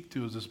will speak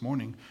to us this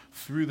morning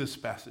through this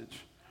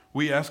passage.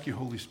 We ask you,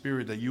 Holy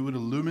Spirit, that you would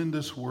illumine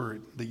this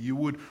word, that you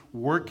would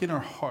work in our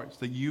hearts,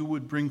 that you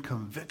would bring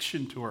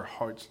conviction to our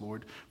hearts,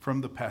 Lord,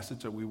 from the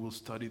passage that we will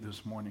study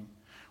this morning.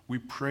 We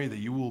pray that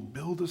you will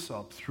build us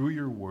up through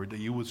your word, that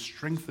you would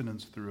strengthen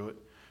us through it,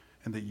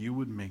 and that you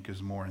would make us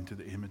more into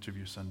the image of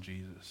your Son,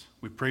 Jesus.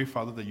 We pray,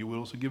 Father, that you would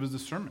also give us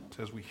discernment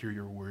as we hear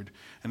your word.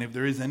 And if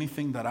there is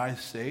anything that I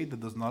say that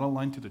does not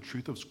align to the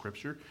truth of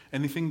Scripture,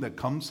 anything that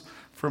comes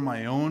from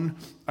my own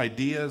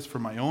ideas,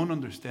 from my own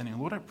understanding,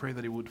 Lord, I pray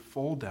that it would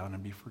fall down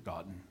and be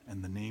forgotten.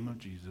 In the name of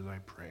Jesus, I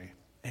pray.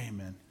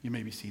 Amen. You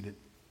may be seated.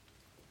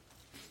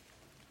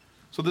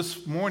 So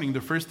this morning, the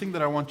first thing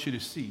that I want you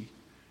to see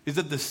is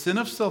that the sin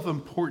of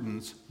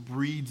self-importance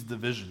breeds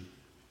division.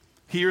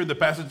 Here in the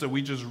passage that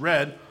we just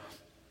read,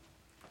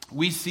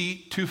 we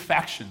see 2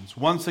 factions.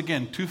 Once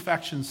again, 2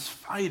 factions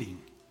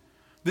fighting.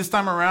 This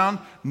time around,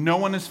 no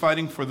one is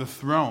fighting for the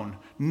throne.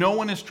 No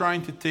one is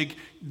trying to take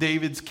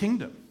David's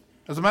kingdom.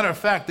 As a matter of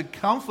fact, the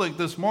conflict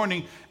this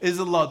morning is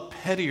a lot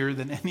pettier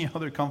than any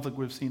other conflict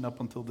we've seen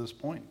up until this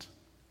point.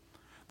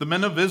 The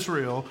men of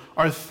Israel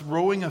are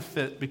throwing a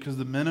fit because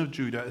the men of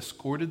Judah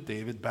escorted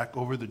David back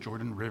over the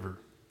Jordan River.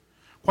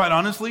 Quite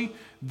honestly,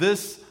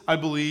 this, I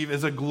believe,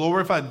 is a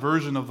glorified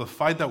version of the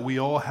fight that we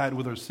all had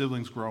with our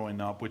siblings growing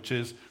up, which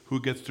is who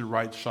gets to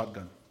ride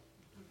shotgun.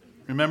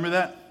 Remember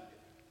that?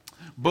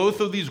 Both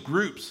of these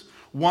groups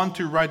want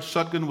to ride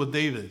shotgun with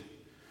David.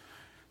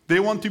 They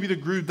want to be the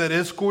group that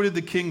escorted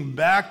the king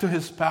back to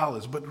his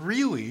palace, but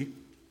really,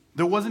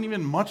 there wasn't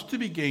even much to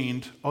be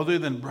gained other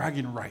than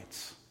bragging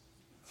rights.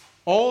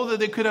 All that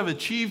they could have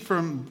achieved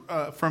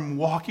from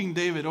walking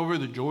David over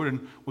the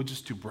Jordan was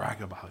just to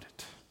brag about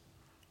it.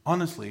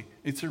 Honestly,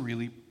 it's a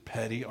really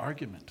petty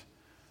argument.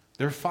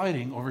 They're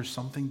fighting over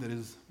something that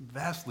is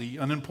vastly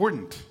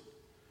unimportant.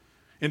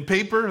 In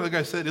paper, like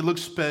I said, it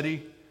looks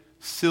petty,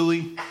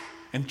 silly,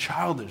 and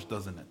childish,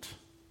 doesn't it?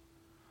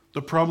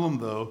 The problem,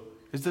 though,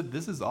 is that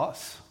this is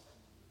us.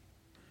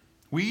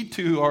 We,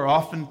 too, are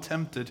often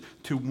tempted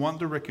to want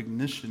the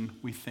recognition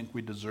we think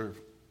we deserve.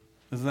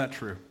 Isn't that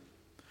true?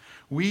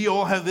 We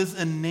all have this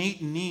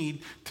innate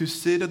need to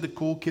sit at the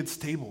cool kids'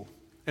 table.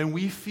 And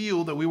we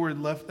feel that we were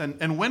left,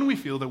 and when we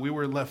feel that we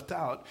were left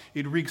out,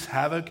 it wreaks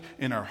havoc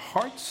in our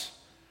hearts,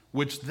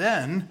 which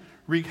then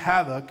wreak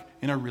havoc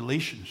in our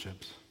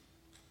relationships.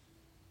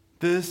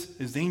 This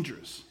is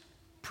dangerous,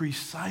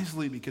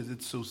 precisely because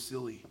it's so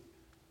silly.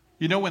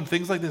 You know, when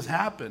things like this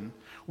happen,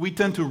 we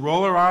tend to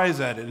roll our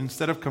eyes at it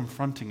instead of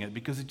confronting it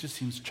because it just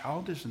seems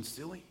childish and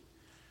silly.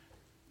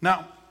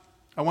 Now,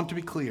 I want to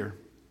be clear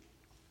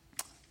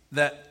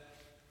that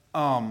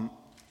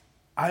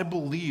I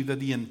believe that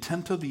the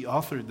intent of the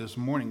author this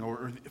morning,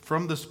 or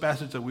from this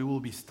passage that we will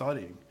be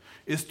studying,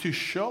 is to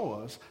show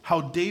us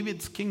how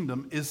David's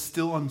kingdom is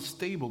still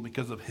unstable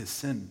because of his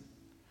sin.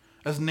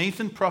 As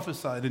Nathan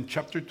prophesied in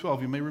chapter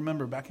 12, you may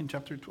remember back in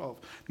chapter 12,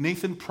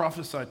 Nathan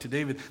prophesied to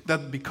David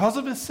that because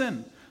of his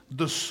sin,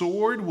 the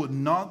sword would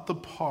not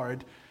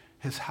depart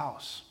his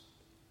house.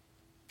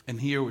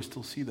 And here we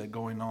still see that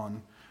going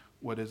on,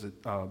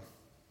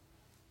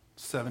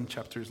 7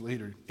 chapters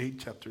later, 8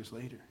 chapters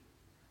later.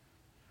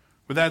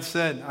 With that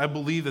said, I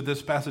believe that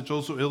this passage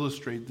also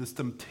illustrates this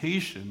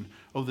temptation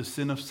of the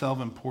sin of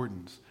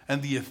self-importance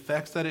and the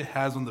effects that it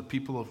has on the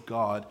people of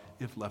God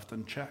if left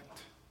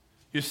unchecked.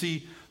 You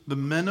see, the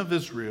men of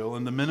Israel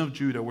and the men of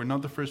Judah were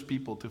not the first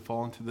people to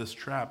fall into this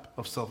trap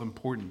of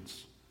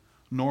self-importance,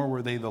 nor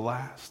were they the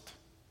last.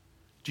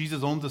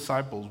 Jesus' own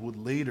disciples would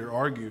later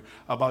argue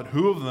about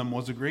who of them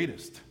was the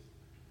greatest.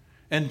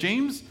 And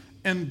James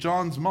and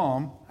John's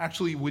mom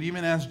actually would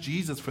even ask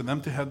Jesus for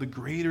them to have the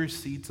greater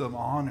seats of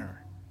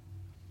honor.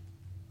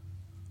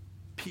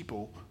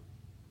 People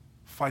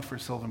fight for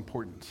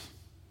self-importance.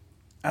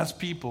 As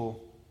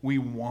people, we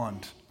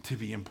want to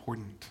be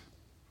important.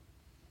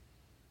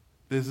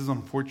 This is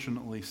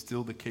unfortunately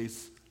still the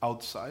case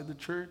outside the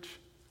church,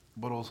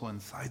 but also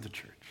inside the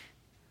church.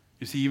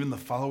 You see, even the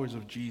followers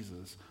of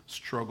Jesus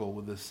struggle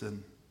with this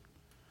sin.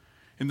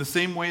 In the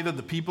same way that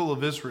the people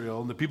of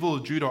Israel and the people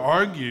of Judah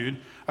argued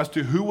as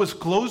to who was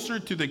closer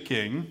to the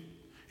king,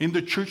 in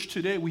the church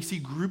today we see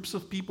groups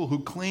of people who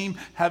claim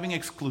having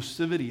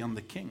exclusivity on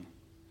the king.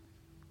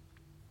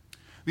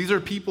 These are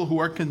people who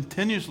are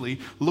continuously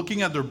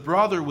looking at their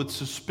brother with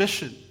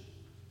suspicion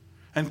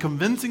and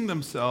convincing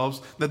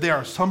themselves that they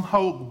are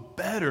somehow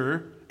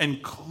better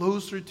and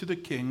closer to the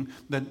king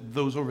than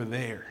those over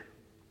there.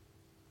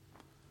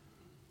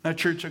 Now,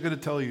 church, I got to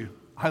tell you,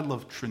 I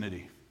love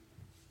Trinity,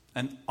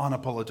 and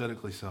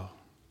unapologetically so.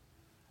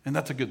 And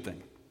that's a good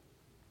thing.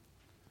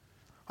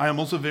 I am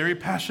also very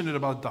passionate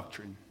about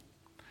doctrine,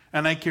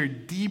 and I care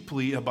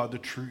deeply about the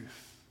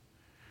truth.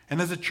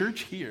 And as a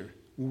church here,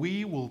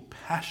 we will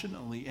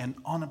passionately and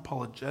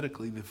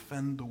unapologetically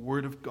defend the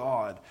Word of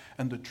God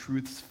and the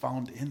truths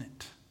found in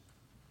it.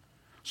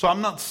 So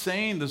I'm not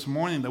saying this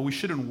morning that we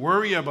shouldn't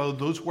worry about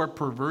those who are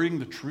perverting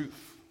the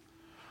truth.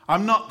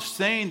 I'm not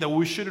saying that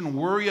we shouldn't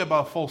worry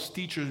about false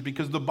teachers,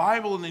 because the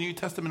Bible in the New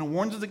Testament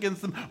warns us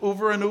against them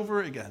over and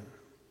over again.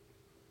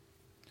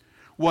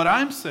 What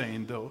I'm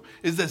saying, though,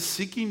 is that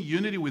seeking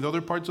unity with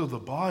other parts of the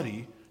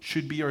body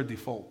should be our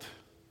default.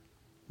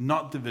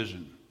 Not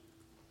division,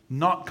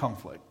 not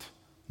conflict,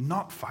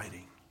 not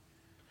fighting.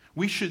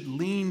 We should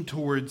lean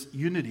towards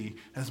unity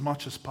as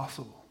much as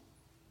possible.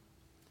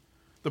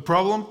 The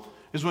problem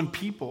is when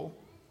people,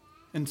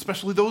 and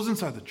especially those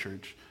inside the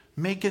church,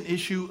 make an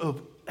issue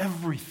of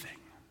everything.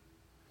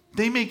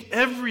 They make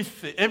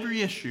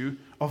every issue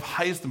of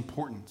highest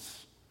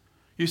importance.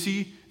 You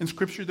see, in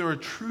Scripture there are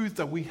truths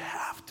that we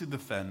have to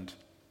defend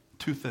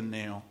tooth and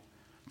nail.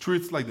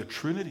 Truths like the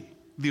Trinity,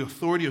 the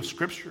authority of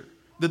Scripture,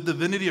 the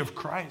divinity of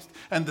Christ,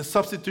 and the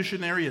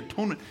substitutionary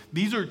atonement.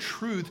 These are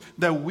truths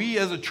that we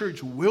as a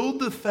church will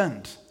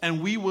defend,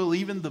 and we will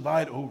even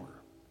divide over,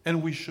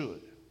 and we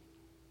should.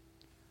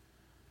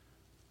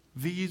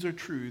 These are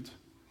truths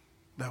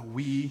that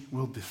we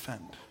will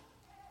defend.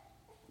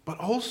 But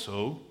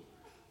also,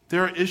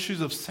 there are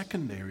issues of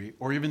secondary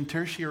or even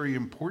tertiary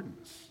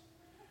importance.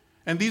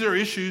 And these are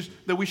issues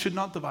that we should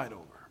not divide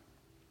over.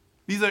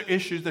 These are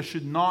issues that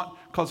should not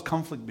cause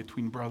conflict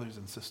between brothers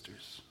and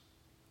sisters.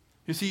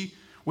 You see,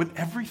 when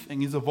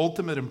everything is of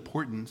ultimate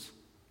importance,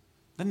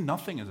 then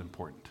nothing is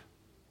important.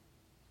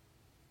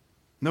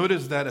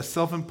 Notice that a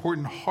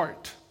self-important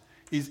heart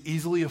is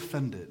easily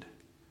offended.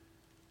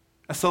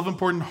 A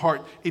self-important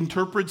heart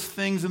interprets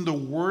things in the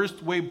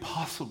worst way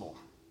possible.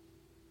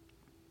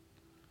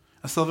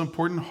 A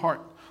self-important heart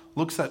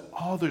looks at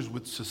others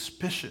with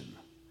suspicion,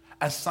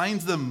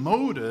 assigns them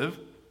motive,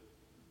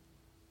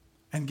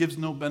 and gives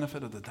no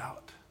benefit of the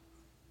doubt.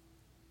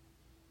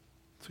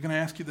 So can I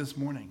ask you this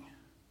morning,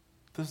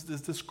 does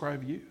this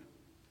describe you?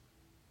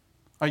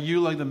 Are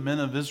you like the men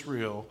of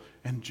Israel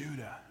and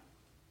Judah,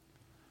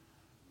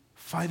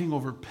 fighting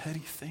over petty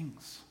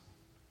things?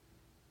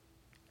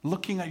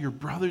 Looking at your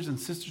brothers and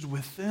sisters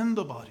within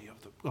the body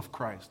of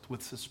Christ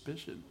with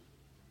suspicion?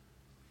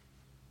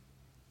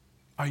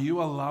 Are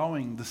you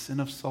allowing the sin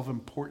of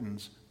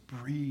self-importance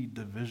breed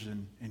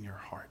division in your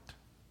heart?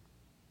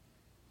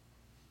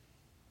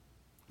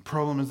 The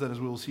problem is that, as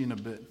we will see in a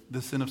bit,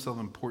 the sin of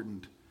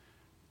self-importance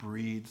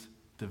breeds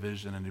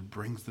division, and it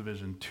brings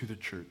division to the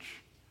church.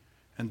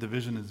 And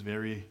division is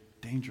very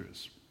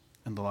dangerous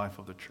in the life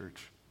of the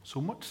church. So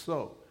much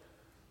so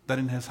that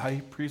in his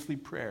high priestly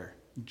prayer,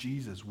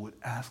 Jesus would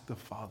ask the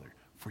Father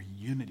for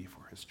unity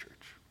for his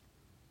church.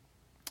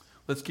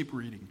 Let's keep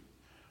reading.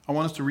 I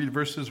want us to read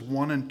verses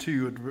 1 and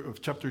 2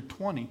 of chapter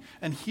 20.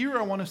 And here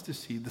I want us to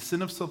see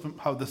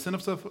how the sin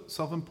of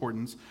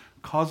self-importance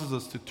causes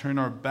us to turn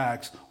our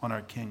backs on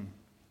our King.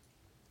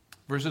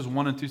 Verses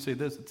 1 and 2 say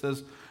this. It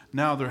says,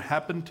 Now there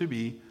happened to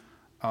be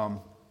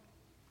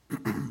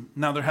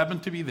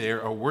there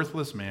a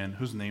worthless man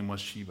whose name was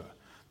Sheba,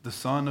 the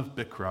son of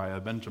Bichri,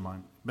 a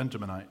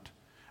Benjaminite.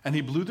 And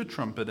he blew the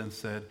trumpet and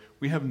said,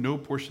 We have no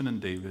portion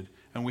in David,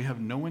 and we have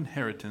no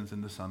inheritance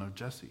in the son of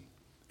Jesse.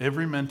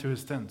 Every man to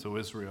his tent, O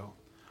Israel.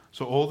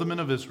 So all the men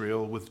of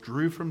Israel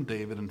withdrew from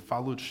David and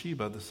followed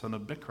Sheba, the son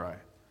of Bichri.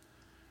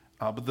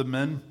 But the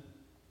men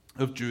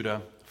of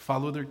Judah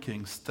followed their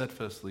king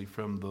steadfastly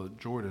from the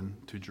Jordan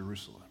to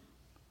Jerusalem.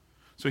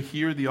 So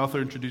here the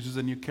author introduces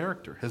a new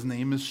character. His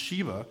name is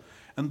Sheba,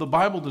 and the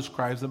Bible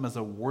describes him as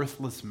a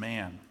worthless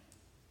man.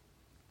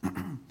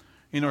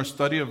 In our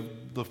study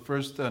of the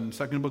first and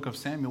second book of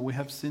Samuel, we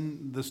have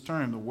seen this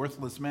term, the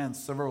worthless man,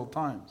 several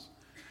times.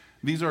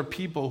 These are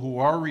people who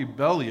are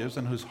rebellious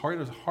and whose heart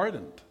is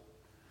hardened.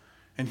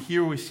 And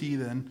here we see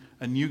then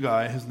a new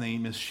guy. His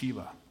name is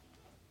Sheba.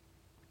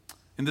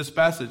 In this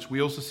passage,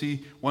 we also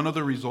see one of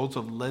the results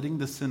of letting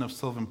the sin of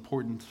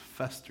self-importance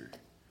fester.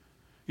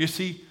 You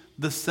see,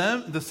 the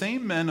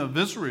same men of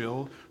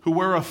Israel who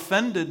were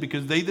offended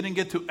because they didn't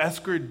get to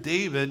escort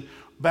David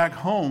back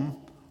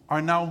home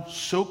are now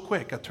so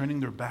quick at turning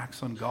their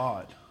backs on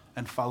God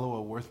and follow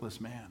a worthless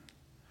man.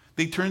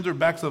 They turned their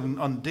backs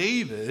on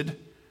David,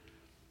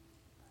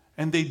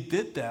 and they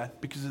did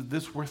that because of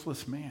this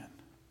worthless man.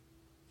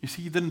 You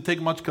see, it didn't take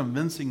much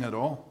convincing at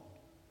all.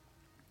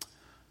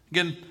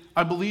 Again,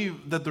 I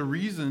believe that the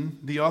reason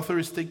the author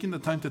is taking the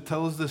time to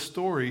tell us this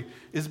story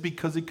is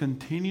because it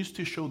continues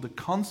to show the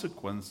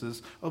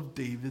consequences of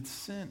David's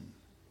sin.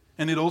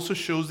 And it also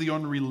shows the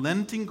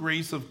unrelenting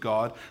grace of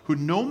God, who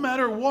no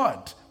matter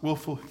what will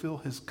fulfill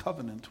his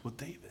covenant with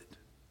David.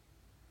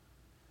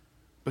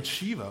 But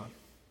Sheba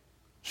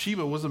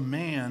was a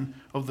man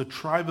of the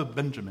tribe of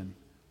Benjamin,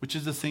 which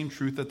is the same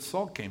truth that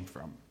Saul came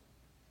from.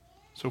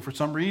 So for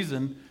some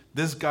reason,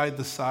 this guy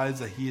decides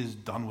that he is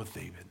done with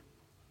David.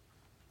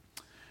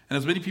 And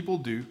as many people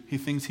do, he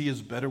thinks he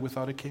is better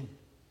without a king.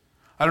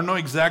 I don't know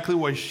exactly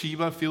why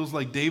Sheba feels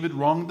like David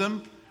wronged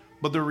him,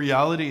 but the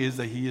reality is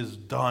that he is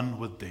done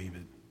with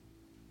David.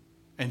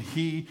 And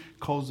he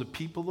calls the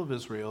people of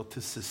Israel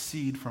to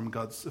secede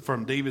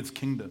from David's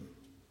kingdom.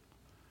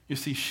 You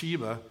see,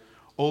 Sheba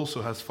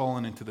also has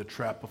fallen into the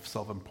trap of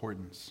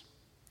self-importance.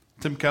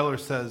 Tim Keller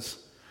says,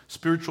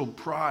 spiritual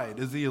pride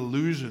is the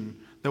illusion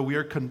that we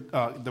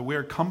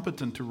are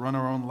competent to run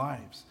our own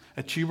lives,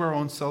 achieve our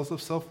own sense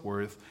of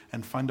self-worth,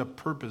 and find a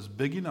purpose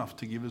big enough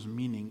to give us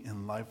meaning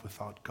in life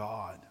without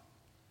God.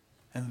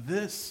 And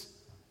this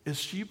is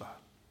Sheba.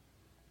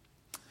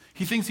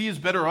 He thinks he is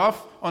better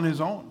off on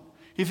his own.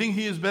 He thinks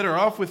he is better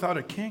off without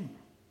a king.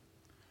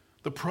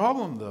 The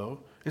problem, though,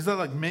 is that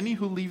like many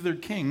who leave their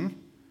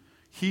king,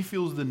 he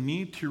feels the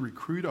need to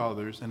recruit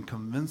others and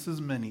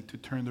convinces many to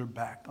turn their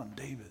back on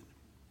David.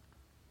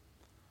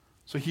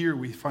 So here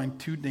we find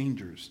two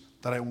dangers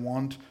that I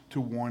want to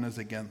warn us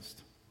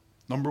against.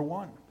 Number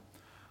one,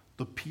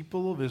 the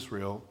people of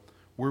Israel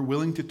were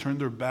willing to turn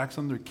their backs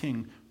on their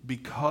king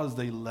because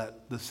they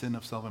let the sin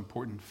of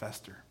self-importance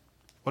fester.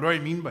 What do I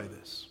mean by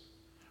this?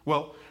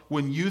 Well,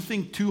 when you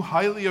think too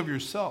highly of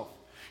yourself,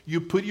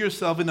 you put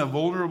yourself in a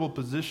vulnerable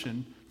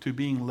position to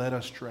being led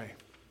astray.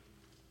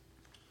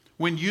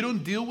 When you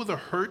don't deal with the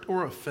hurt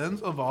or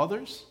offense of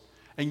others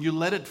and you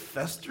let it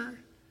fester,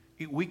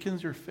 it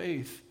weakens your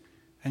faith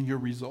and your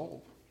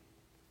resolve.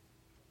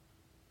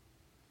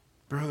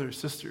 Brother,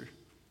 sister,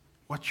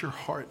 watch your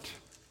heart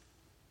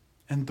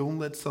and don't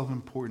let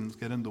self-importance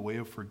get in the way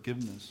of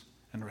forgiveness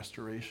and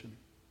restoration.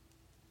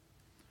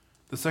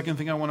 The second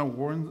thing I want to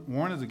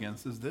warn us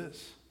against is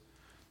this,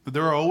 that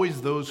there are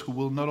always those who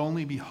will not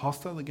only be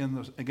hostile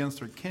against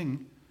their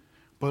king,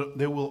 but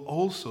they will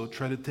also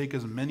try to take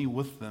as many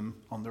with them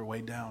on their way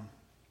down.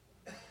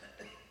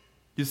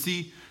 You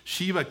see,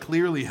 Sheba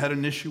clearly had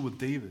an issue with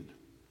David.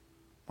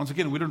 Once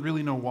again, we don't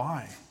really know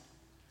why.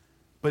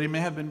 But it may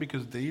have been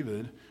because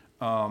David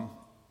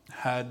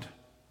had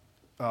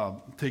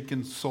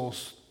taken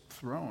Saul's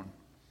throne.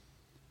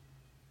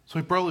 So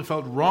he probably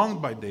felt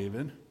wronged by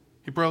David.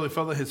 He probably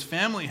felt that his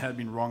family had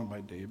been wronged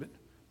by David.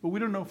 But we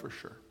don't know for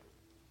sure.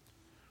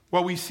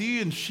 What we see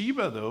in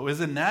Sheba, though,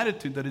 is an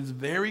attitude that is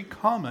very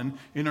common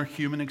in our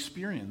human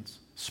experience,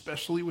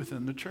 especially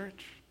within the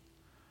church.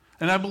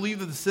 And I believe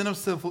that the sin of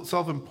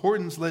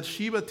self-importance led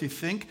Sheba to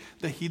think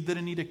that he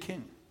didn't need a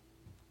king.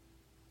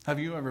 Have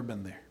you ever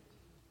been there?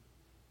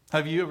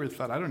 Have you ever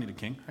thought, I don't need a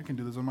king, I can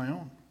do this on my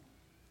own?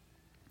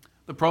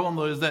 The problem,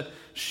 though, is that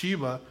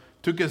Sheba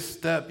took a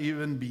step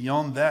even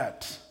beyond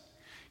that.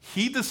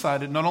 He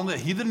decided not only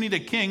that he didn't need a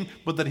king,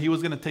 but that he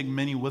was going to take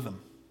many with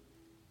him.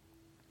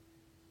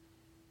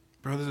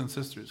 Brothers and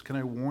sisters, can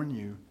I warn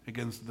you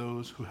against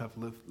those who have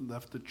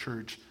left the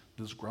church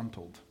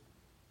disgruntled?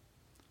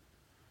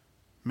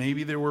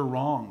 Maybe they were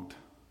wronged,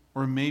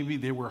 or maybe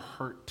they were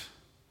hurt.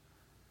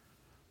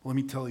 Let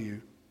me tell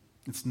you,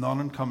 it's not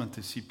uncommon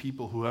to see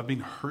people who have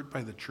been hurt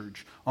by the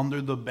church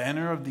under the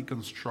banner of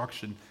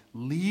deconstruction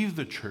leave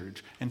the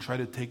church and try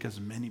to take as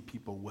many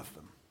people with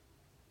them.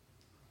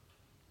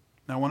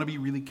 Now, I want to be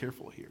really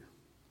careful here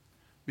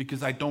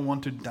because I don't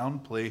want to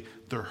downplay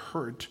the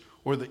hurt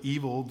or the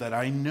evil that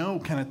I know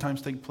can at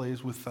times take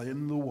place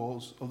within the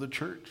walls of the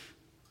church.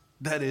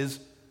 That is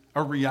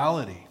a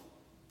reality.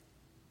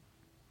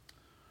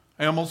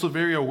 I am also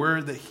very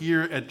aware that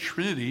here at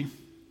Trinity,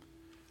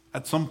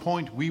 at some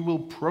point, we will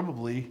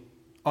probably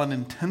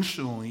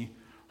unintentionally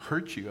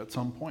hurt you at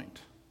some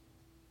point.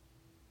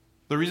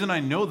 The reason I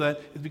know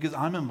that is because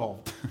I'm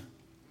involved.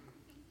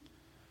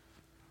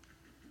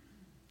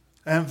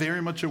 I am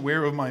very much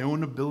aware of my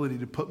own ability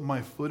to put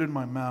my foot in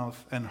my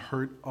mouth and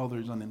hurt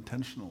others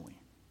unintentionally.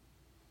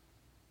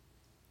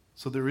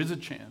 So there is a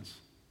chance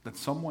that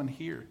someone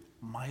here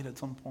might at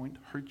some point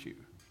hurt you.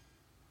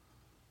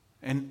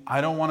 And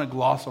I don't want to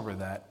gloss over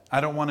that.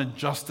 I don't want to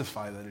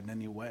justify that in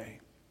any way.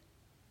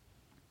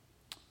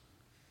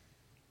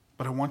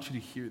 But I want you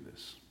to hear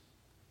this.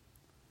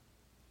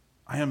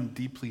 I am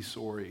deeply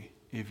sorry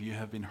if you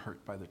have been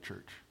hurt by the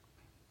church.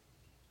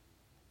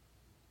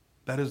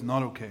 that is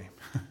not okay.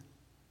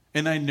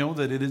 And I know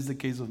that it is the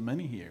case of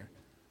many here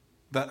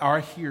that are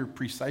here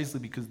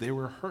precisely because they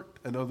were hurt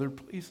at other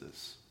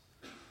places.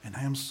 And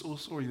I am so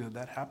sorry that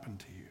that happened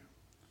to you.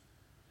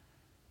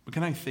 But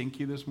can I thank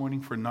you this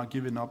morning for not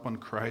giving up on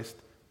Christ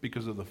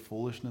because of the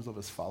foolishness of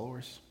his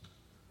followers?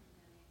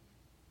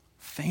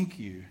 Thank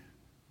you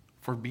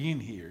for being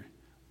here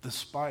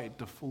despite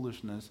the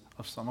foolishness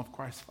of some of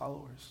Christ's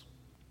followers.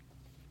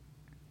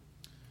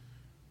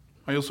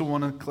 I also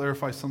want to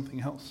clarify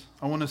something else.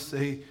 I want to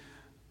say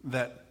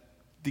that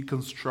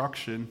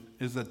deconstruction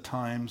is at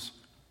times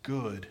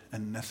good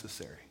and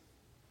necessary.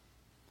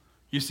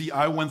 You see,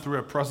 I went through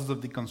a process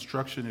of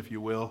deconstruction, if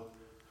you will,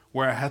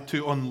 where I had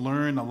to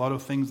unlearn a lot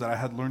of things that I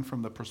had learned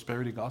from the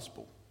prosperity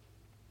gospel.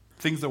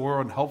 Things that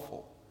were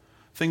unhelpful.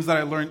 Things that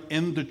I learned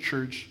in the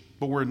church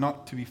but were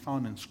not to be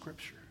found in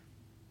Scripture.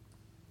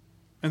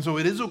 And so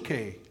it is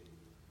okay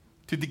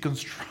to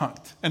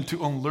deconstruct and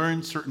to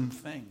unlearn certain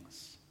things.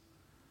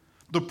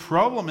 The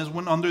problem is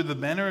when under the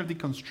banner of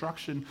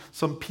deconstruction,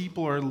 some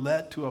people are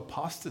led to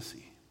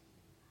apostasy.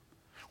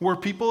 Where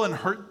people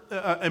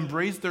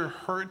embrace their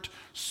hurt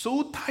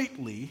so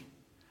tightly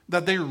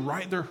that they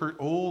ride their hurt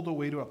all the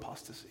way to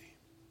apostasy.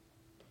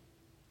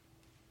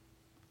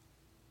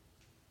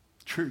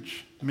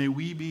 Church, may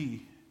we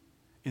be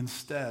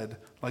instead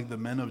like the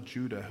men of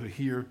Judah who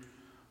here,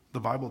 the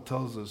Bible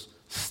tells us,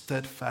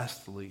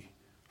 steadfastly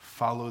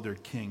follow their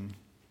king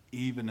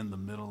even in the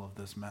middle of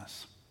this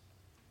mess.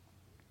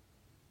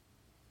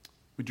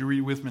 Would you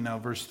read with me now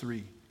verse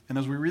 3? And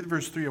as we read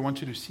verse 3, I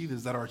want you to see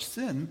this, that our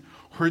sin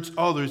hurts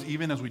others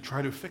even as we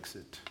try to fix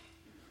it.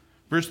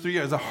 Verse 3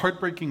 is a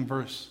heartbreaking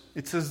verse.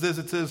 It says this,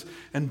 it says,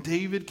 "And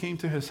David came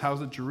to his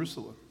house at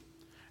Jerusalem,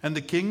 and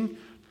the king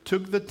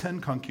took the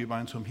 10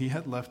 concubines whom he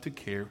had left to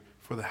care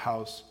for the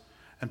house,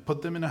 and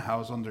put them in a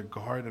house under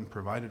guard and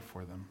provided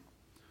for them,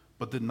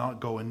 but did not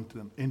go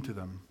into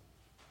them.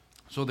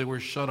 So they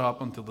were shut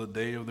up until the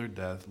day of their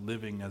death,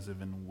 living as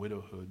if in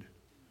widowhood."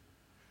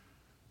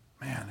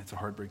 Man, it's a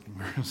heartbreaking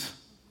verse.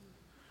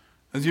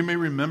 As you may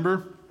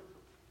remember,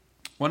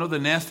 one of the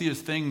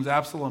nastiest things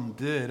Absalom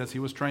did as he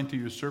was trying to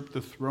usurp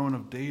the throne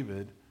of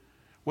David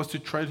was to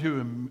try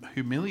to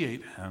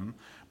humiliate him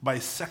by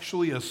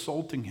sexually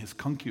assaulting his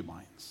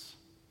concubines.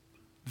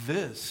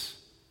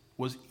 This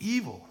was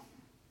evil.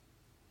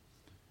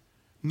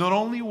 Not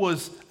only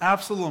was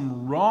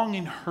Absalom wrong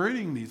in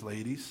hurting these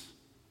ladies,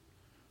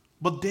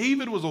 but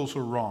David was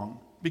also wrong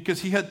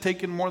because he had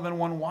taken more than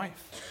one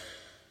wife.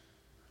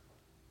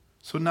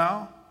 So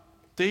now,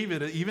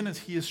 David, even as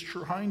he is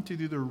trying to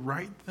do the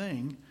right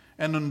thing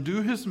and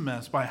undo his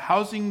mess by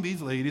housing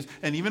these ladies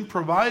and even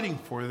providing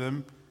for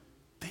them,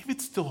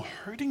 David's still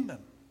hurting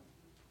them.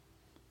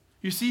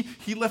 You see,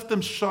 he left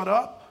them shut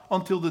up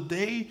until the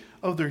day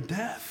of their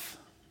death.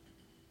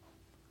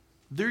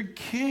 Their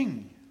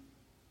king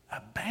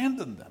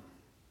abandoned them.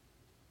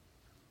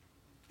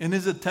 In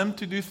his attempt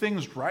to do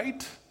things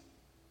right,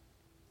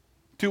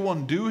 to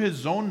undo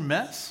his own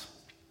mess,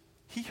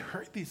 he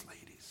hurt these ladies.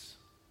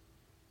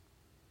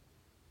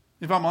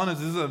 If I'm honest,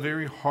 this is a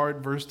very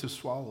hard verse to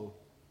swallow.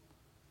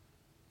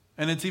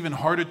 And it's even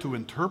harder to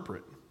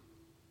interpret.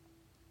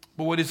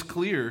 But what is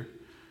clear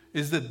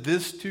is that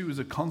this too is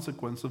a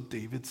consequence of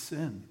David's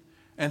sin,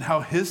 and how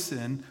his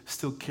sin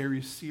still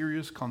carries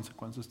serious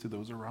consequences to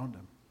those around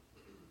him.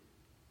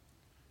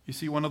 You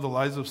see, one of the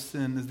lies of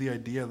sin is the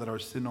idea that our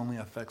sin only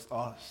affects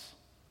us.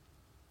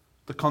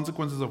 The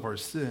consequences of our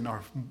sin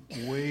are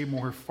way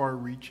more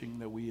far-reaching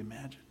than we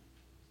imagine.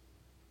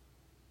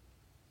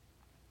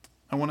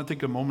 I want to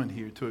take a moment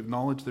here to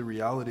acknowledge the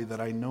reality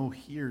that I know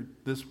here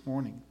this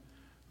morning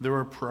there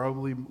are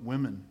probably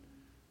women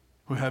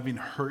who have been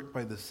hurt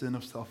by the sin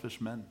of selfish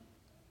men.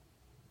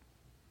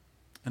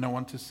 And I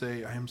want to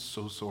say, I am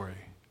so sorry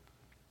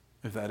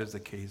if that is the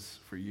case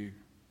for you.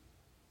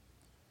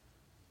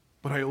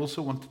 But I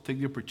also want to take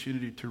the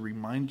opportunity to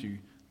remind you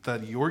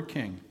that your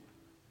king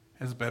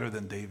is better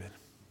than David.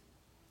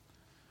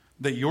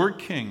 That your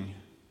king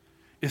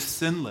is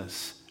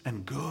sinless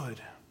and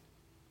good.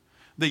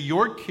 That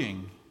your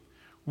king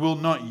will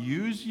not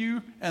use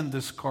you and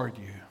discard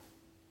you.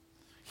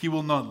 He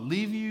will not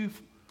leave you.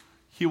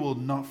 He will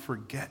not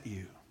forget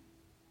you.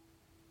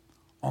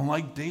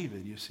 Unlike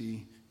David, you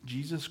see,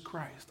 Jesus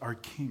Christ, our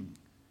King,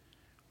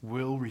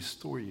 will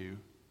restore you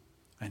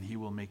and he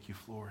will make you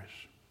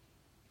flourish.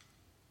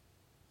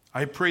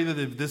 I pray that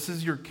if this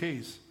is your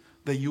case,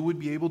 that you would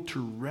be able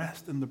to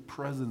rest in the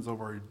presence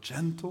of our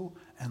gentle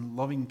and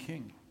loving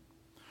King,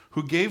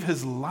 who gave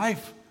his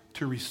life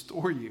to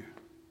restore you,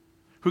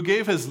 who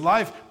gave his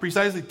life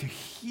precisely to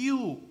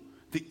heal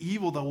the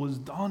evil that was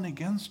done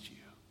against you.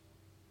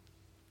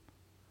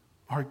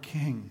 Our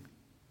King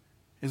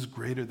is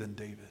greater than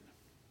David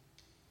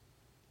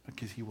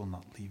because he will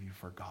not leave you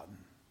forgotten.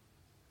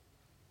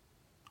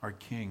 Our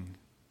King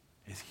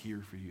is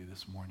here for you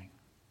this morning,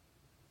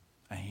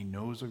 and he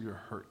knows of your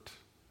hurt,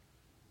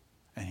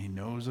 and he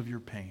knows of your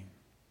pain,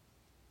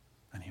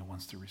 and he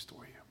wants to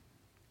restore you.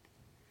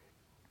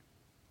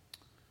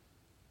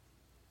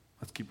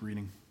 Let's keep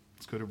reading.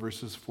 Let's go to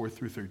verses 4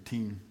 through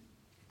 13.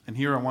 And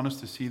here I want us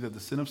to see that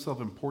the sin of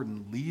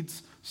self-importance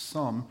leads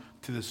some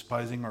to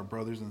despising our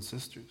brothers and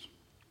sisters.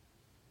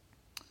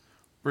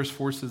 Verse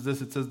 4 says this,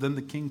 it says, Then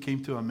the king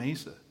came to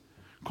Amasa.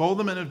 Call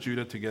the men of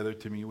Judah together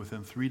to me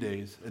within 3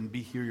 days, and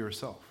be here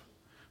yourself.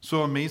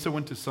 So Amasa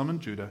went to summon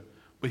Judah,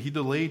 but he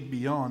delayed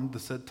beyond the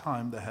set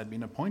time that had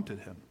been appointed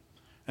him.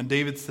 And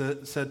David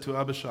said to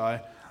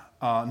Abishai,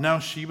 Now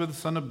Sheba the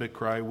son of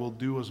Bichri will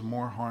do us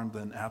more harm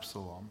than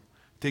Absalom.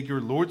 Take your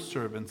Lord's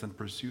servants and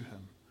pursue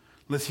him,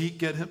 lest he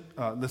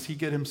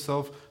get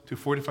himself to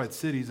fortified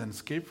cities and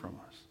escape from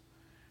us.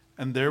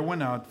 And there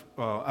went out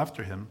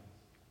after him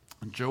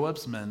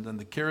Joab's men and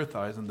the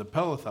Kerethites and the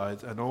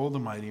Pelethites and all the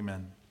mighty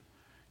men.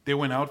 They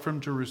went out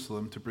from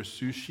Jerusalem to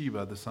pursue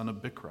Sheba the son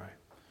of Bichri.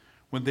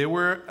 When they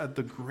were at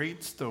the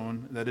great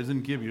stone that is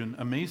in Gibeon,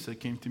 Amasa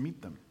came to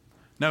meet them.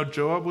 Now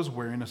Joab was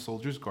wearing a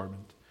soldier's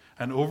garment,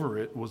 and over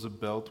it was a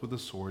belt with a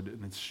sword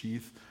in its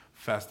sheath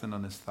fastened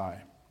on his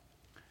thigh.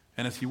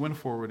 And as he went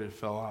forward, it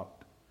fell out.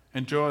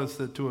 And Joab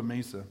said to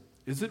Amasa,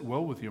 Is it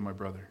well with you, my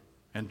brother?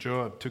 And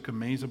Joab took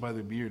Amasa by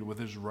the beard with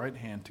his right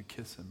hand to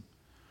kiss him.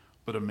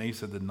 But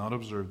Amasa did not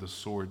observe the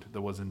sword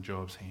that was in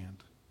Joab's hand.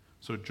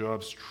 So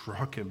Joab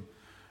struck him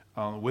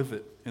with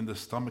it in the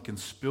stomach and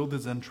spilled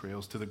his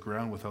entrails to the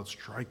ground without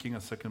striking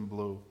a second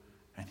blow,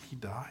 and he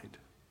died.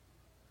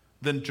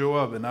 Then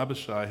Joab and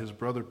Abishai, his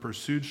brother,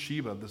 pursued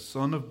Sheba, the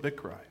son of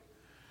Bichri.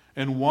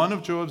 And one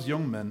of Joab's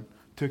young men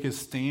took his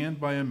stand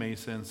by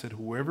Amasa and said,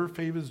 Whoever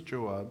favors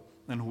Joab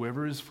and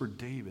whoever is for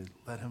David,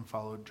 let him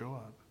follow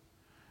Joab.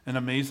 And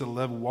Amasa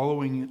lay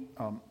wallowing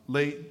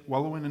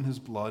in his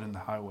blood in the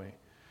highway,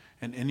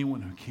 and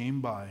anyone who came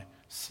by,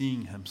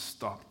 seeing him,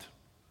 stopped.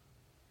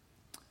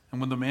 And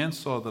when the man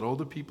saw that all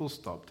the people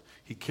stopped,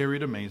 he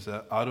carried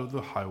Amasa out of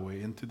the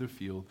highway into the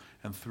field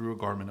and threw a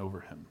garment over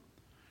him.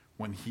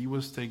 When he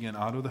was taken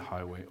out of the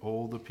highway,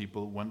 all the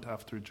people went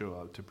after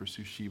Joab to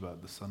pursue Sheba,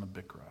 the son of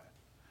Bichri.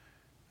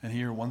 And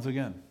here, once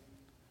again,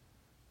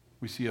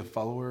 we see a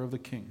follower of the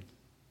king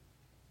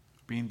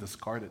being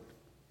discarded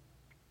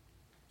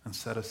and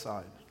set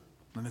aside.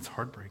 And it's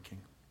heartbreaking.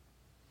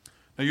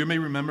 Now, you may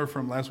remember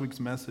from last week's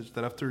message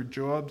that after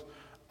Joab's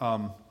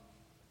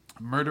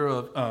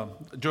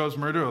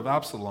murder of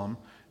Absalom,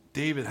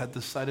 David had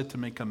decided to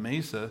make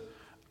Amasa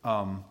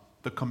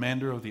the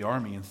commander of the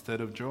army instead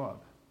of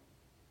Joab.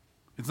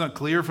 It's not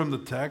clear from the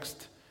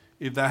text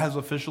if that has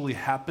officially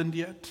happened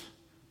yet,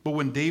 but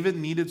when David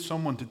needed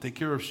someone to take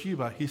care of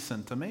Sheba, he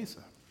sent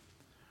Amasa.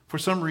 For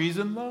some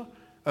reason, though,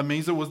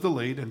 Amasa was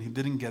delayed and he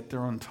didn't get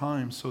there on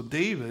time. So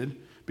David,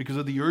 because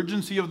of the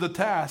urgency of the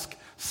task,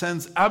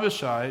 sends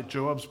Abishai,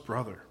 Joab's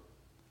brother.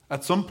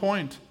 At some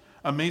point,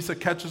 Amasa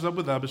catches up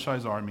with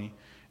Abishai's army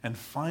and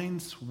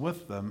finds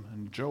with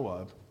them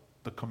Joab,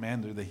 the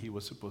commander that he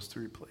was supposed to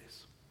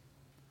replace.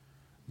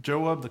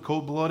 Joab, the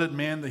cold-blooded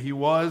man that he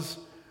was,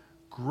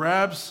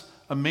 grabs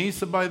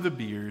Amasa by the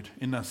beard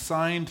in a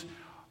sign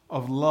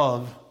of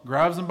love,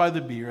 grabs him by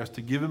the beard as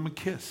to give him a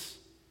kiss.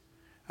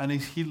 And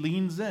as he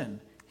leans in,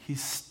 he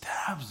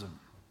stabs him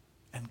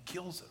and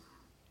kills him.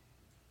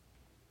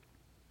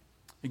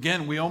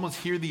 Again, we almost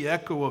hear the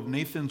echo of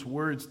Nathan's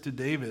words to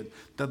David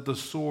that the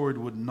sword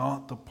would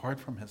not depart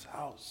from his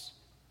house.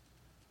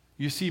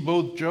 You see,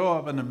 both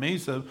Joab and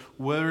Amasa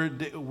were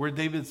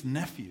David's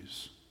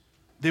nephews.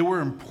 They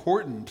were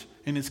important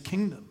in his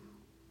kingdom.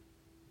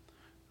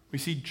 We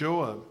see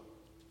Joab,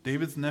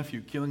 David's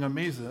nephew, killing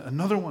Amasa,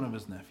 another one of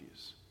his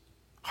nephews.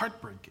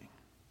 Heartbreaking.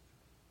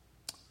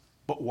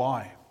 But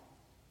why?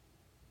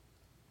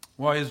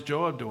 Why is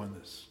Joab doing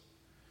this?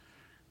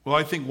 Well,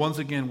 I think once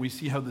again we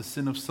see how the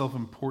sin of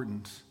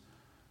self-importance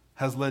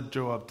has led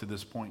Joab to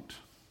this point.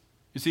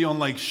 You see,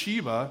 unlike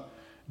Sheba,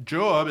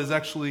 Joab is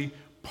actually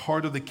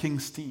part of the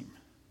king's team.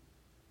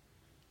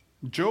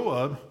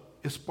 Joab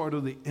is part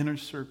of the inner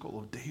circle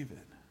of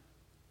David.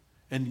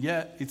 And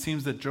yet, it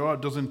seems that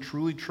Joab doesn't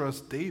truly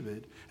trust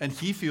David, and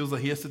he feels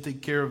that he has to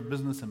take care of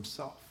business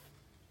himself.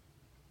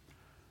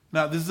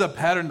 Now, this is a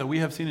pattern that we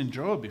have seen in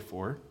Joab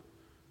before.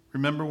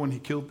 Remember when he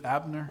killed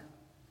Abner?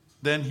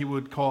 Then he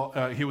would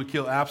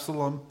kill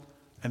Absalom,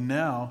 and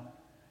now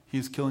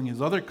he's killing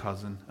his other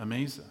cousin,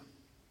 Amasa.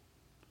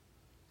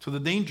 So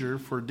the danger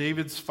for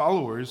David's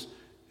followers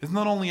is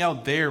not only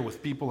out there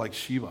with people like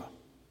Sheba.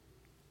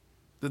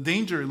 The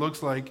danger, it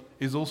looks like,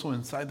 is also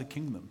inside the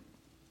kingdom.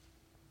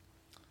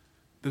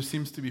 There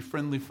seems to be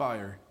friendly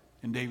fire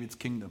in David's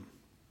kingdom.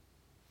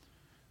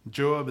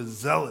 Joab is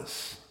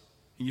zealous.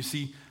 And you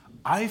see,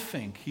 I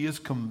think he is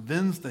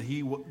convinced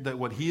that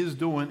what he is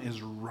doing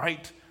is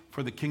right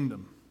for the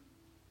kingdom.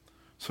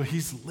 So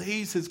he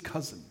slays his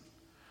cousin,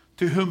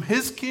 to whom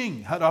his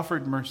king had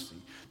offered mercy,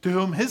 to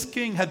whom his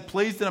king had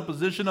placed in a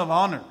position of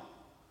honor.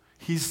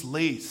 He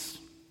slays.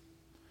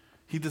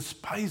 He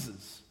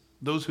despises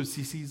those who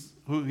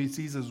he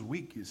sees as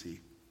weak, you see.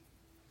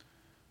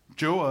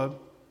 Joab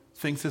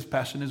thinks his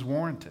passion is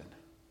warranted.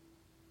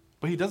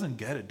 But he doesn't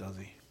get it, does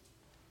he?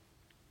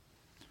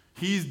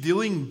 He's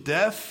dealing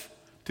death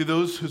to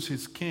those who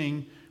his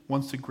king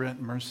wants to grant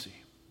mercy.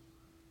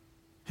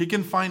 He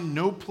can find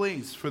no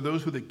place for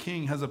those who the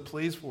king has a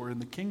place for in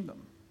the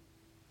kingdom.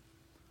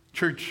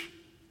 Church,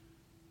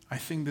 I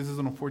think this is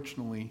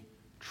unfortunately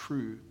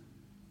true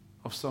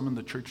of some in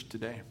the church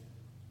today.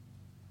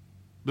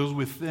 Those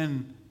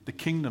within the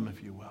kingdom,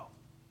 if you will.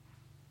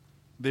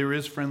 There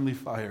is friendly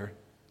fire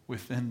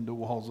within the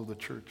walls of the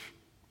church.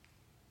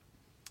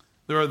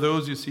 There are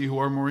those, you see, who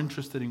are more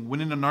interested in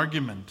winning an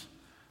argument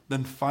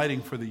than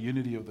fighting for the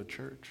unity of the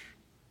church.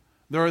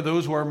 There are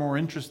those who are more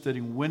interested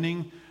in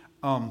winning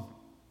a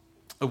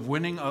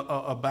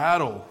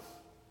battle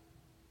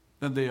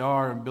than they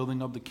are in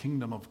building up the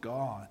kingdom of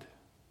God.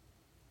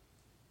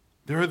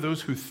 There are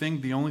those who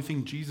think the only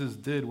thing Jesus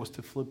did was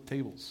to flip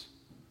tables,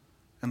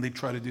 and they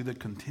try to do that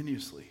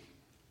continuously.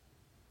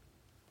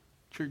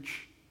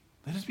 Church,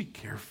 let us be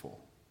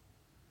careful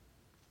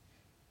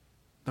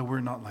that we're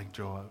not like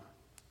Joab,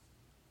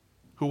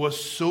 who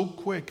was so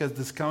quick as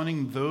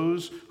discounting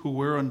those who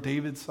were on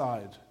David's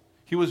side.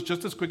 He was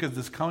just as quick as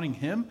discounting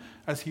him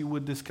as he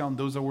would discount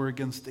those that were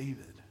against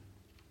David.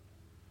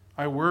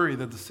 I worry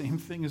that the same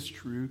thing is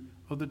true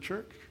of the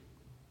church.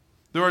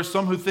 There are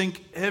some who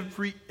think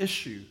every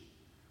issue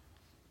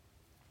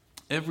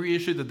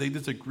that they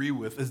disagree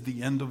with is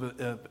the end of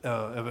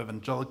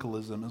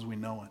evangelicalism as we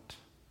know it.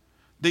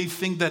 They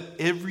think that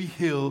every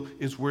hill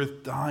is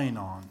worth dying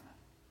on.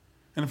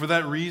 And for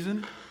that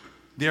reason,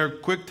 they are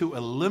quick to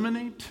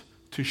eliminate,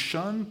 to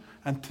shun,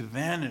 and to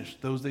vanish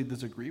those they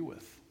disagree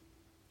with.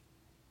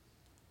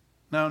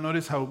 Now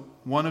notice how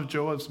one of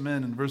Joab's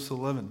men in verse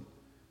 11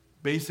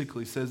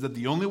 basically says that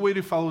the only way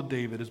to follow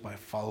David is by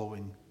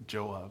following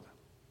Joab.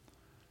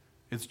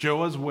 It's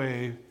Joab's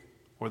way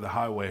or the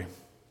highway.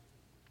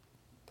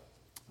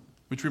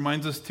 Which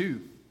reminds us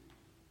too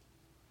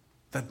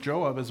that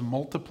Joab is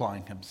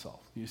multiplying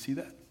himself. Do you see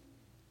that?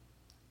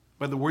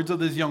 By the words of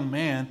this young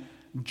man,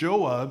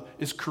 Joab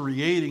is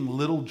creating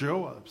little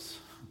Joabs.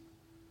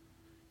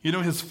 You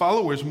know, his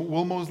followers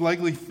will most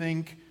likely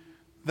think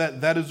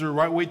that that is the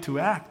right way to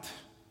act,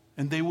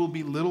 and they will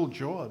be little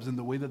Joabs in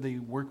the way that they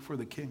work for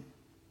the king.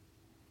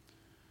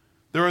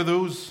 There are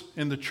those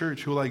in the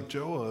church who, like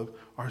Joab,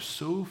 are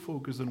so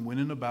focused on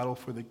winning a battle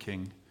for the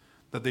king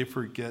that they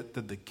forget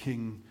that the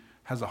king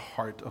has a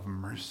heart of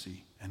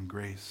mercy and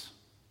grace.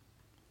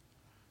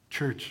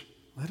 Church,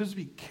 let us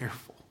be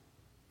careful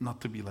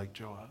not to be like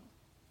Joab.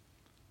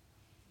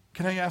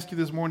 Can I ask you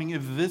this morning,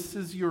 if this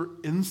is your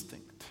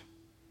instinct,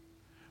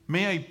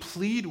 may I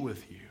plead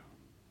with you,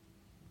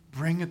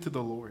 bring it to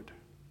the Lord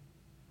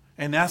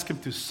and ask him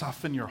to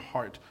soften your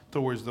heart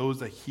towards those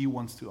that he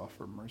wants to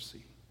offer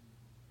mercy.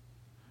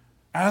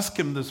 Ask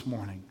him this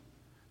morning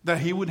that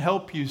he would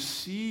help you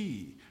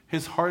see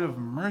his heart of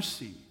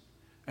mercy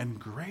and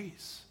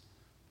grace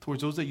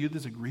towards those that you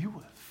disagree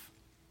with.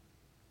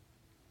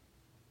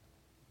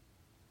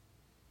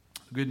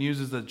 The good news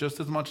is that just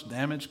as much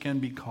damage can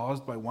be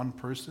caused by one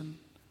person,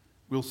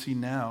 we'll see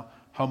now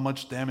how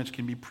much damage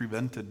can be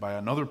prevented by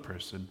another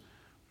person,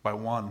 by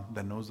one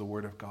that knows the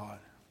Word of God.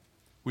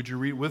 Would you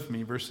read with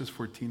me verses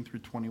 14 through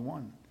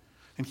 21?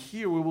 And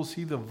here we will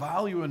see the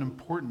value and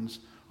importance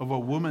of a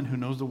woman who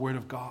knows the Word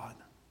of God.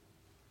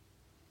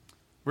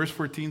 Verse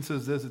 14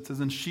 says this, it says,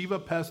 And Sheba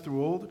passed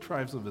through all the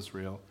tribes of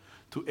Israel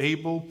to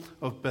Abel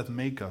of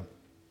Bethmaachah.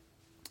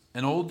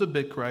 And all the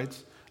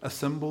Bichrites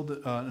assembled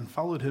and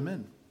followed him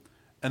in.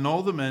 And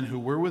all the men who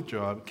were with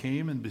Joab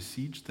came and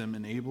besieged him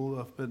in Abel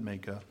of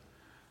Bethmaachah.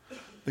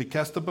 They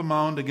cast up a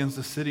mound against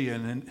the city,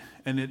 and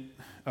it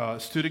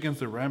stood against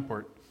the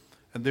rampart.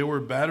 And they were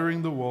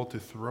battering the wall to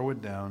throw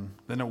it down.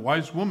 Then a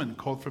wise woman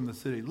called from the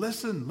city,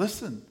 Listen,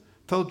 listen,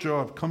 tell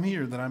Joab, come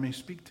here that I may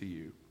speak to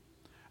you.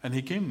 And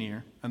he came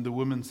near, and the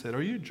woman said,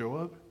 Are you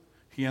Joab?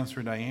 He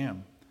answered, I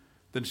am.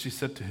 Then she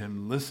said to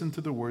him, Listen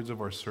to the words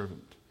of our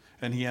servant.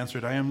 And he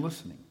answered, I am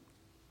listening.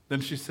 Then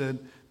she said,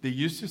 They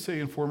used to say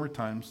in former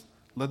times,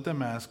 Let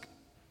them ask,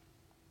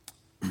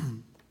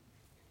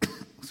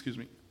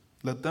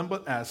 let them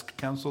but ask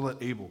counsel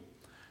at Abel.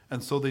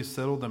 And so they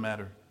settled the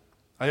matter.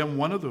 I am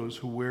one of those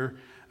who are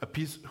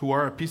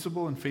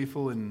peaceable and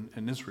faithful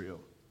in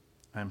Israel.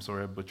 I'm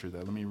sorry, I butchered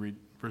that. Let me read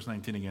verse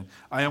 19 again.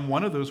 I am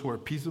one of those who are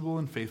peaceable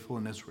and faithful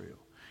in Israel.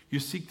 You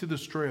seek to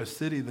destroy a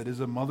city that is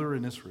a mother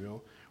in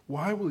Israel.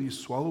 Why will you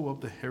swallow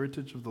up the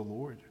heritage of the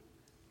Lord?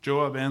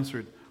 Joab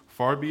answered,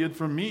 Far be it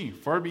from me,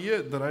 far be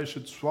it that I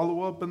should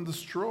swallow up and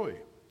destroy.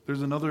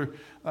 There's another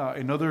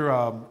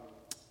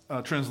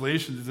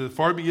translation that says,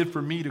 Far be it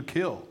from me to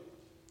kill.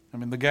 I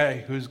mean, the guy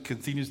who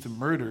continues to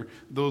murder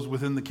those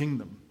within the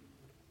kingdom.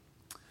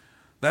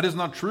 That is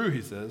not true,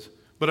 he says.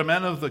 But a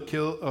man of the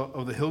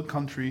hill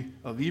country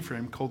of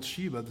Ephraim called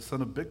Sheba, the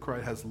son of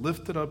Bichri, has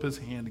lifted up his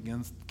hand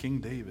against King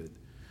David.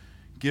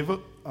 Give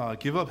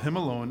up him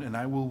alone, and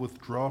I will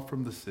withdraw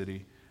from the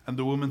city. And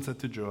the woman said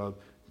to Joab,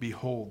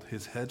 Behold,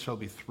 his head shall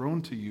be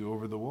thrown to you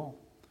over the wall.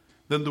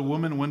 Then the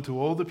woman went to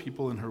all the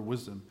people in her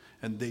wisdom,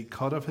 and they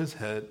cut off his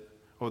head,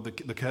 or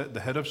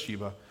the head of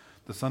Sheba,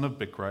 the son of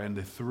Bichri, and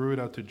they threw it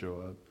out to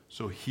Joab.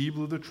 So he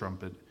blew the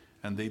trumpet,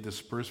 and they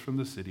dispersed from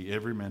the city,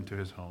 every man to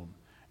his home.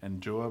 And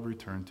Joab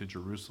returned to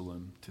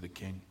Jerusalem to the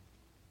king.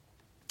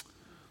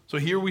 So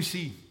here we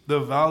see the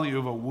value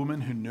of a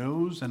woman who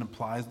knows and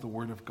applies the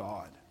word of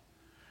God.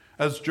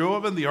 As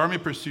Joab and the army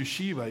pursue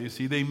Sheba, you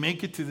see, they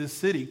make it to this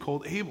city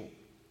called Abel.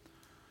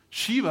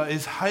 Sheba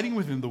is hiding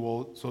within the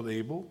walls of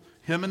Abel,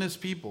 him and his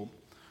people.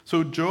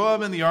 So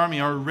Joab and the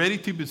army are ready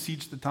to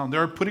besiege the town. They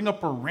are putting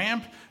up a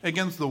ramp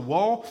against the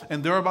wall,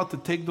 and they're about to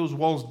take those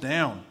walls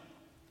down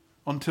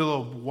until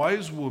a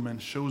wise woman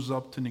shows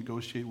up to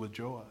negotiate with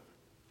Joab.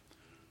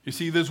 You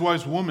see, this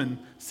wise woman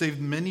saved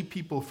many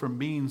people from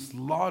being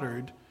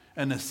slaughtered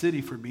and a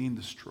city for being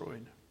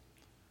destroyed.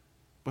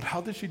 But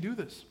how did she do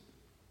this?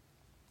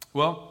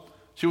 Well,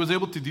 she was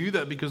able to do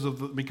that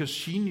because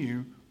she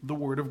knew the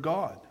word of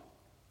God.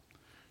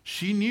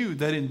 She knew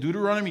that in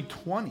Deuteronomy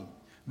 20,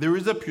 there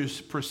is a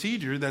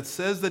procedure that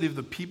says that if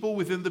the people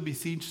within the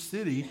besieged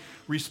city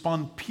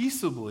respond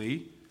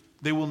peaceably,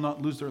 they will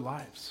not lose their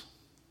lives.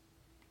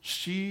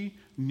 She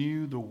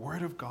knew the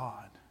word of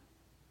God.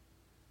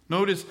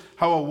 Notice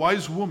how a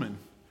wise woman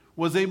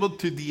was able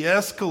to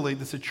de-escalate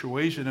the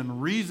situation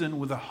and reason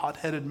with a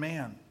hot-headed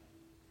man.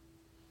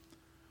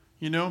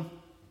 You know,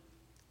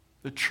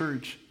 the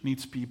church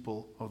needs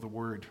people of the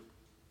word.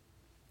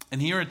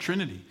 And here at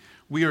Trinity,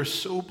 we are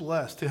so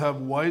blessed to have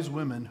wise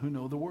women who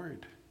know the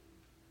word.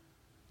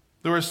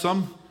 There are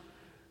some,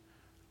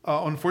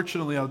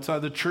 unfortunately, outside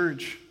the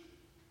church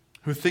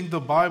who think the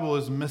Bible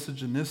is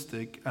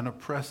misogynistic and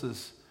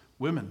oppresses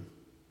women.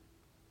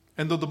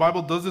 And though the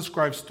Bible does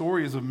describe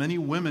stories of many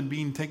women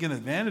being taken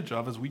advantage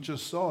of, as we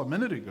just saw a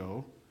minute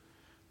ago,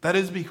 that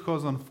is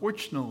because,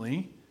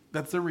 unfortunately,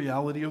 that's the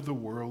reality of the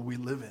world we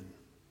live in.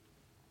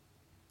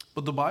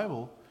 But the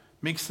Bible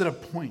makes it a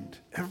point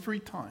every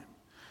time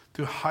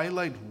to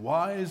highlight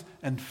wise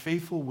and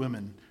faithful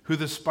women who,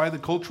 despite the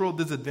cultural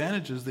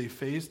disadvantages they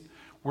faced,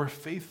 were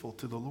faithful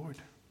to the Lord.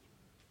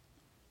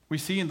 We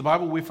see in the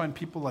Bible, we find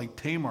people like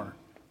Tamar,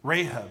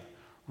 Rahab,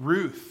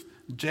 Ruth,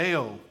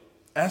 Jael,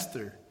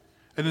 Esther.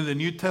 And in the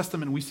New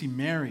Testament, we see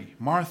Mary,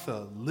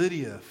 Martha,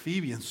 Lydia,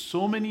 Phoebe, and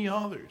so many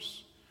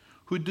others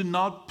who did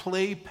not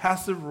play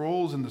passive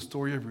roles in the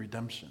story of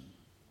redemption.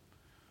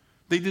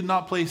 They did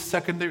not play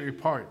secondary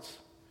parts.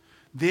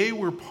 They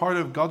were part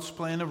of God's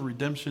plan of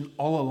redemption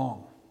all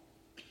along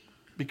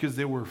because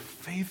they were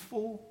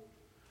faithful,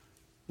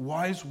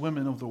 wise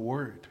women of the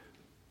word.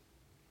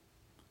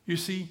 You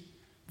see,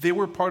 they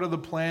were part of the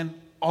plan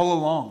all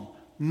along,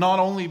 not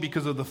only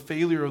because of the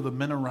failure of the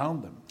men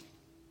around them.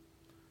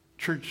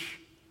 Church,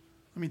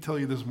 let me tell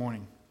you this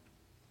morning,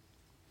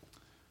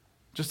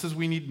 just as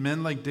we need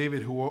men like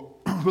David who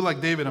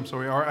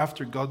are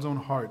after God's own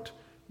heart,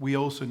 we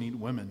also need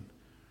women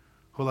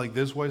who, like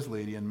this wise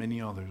lady and many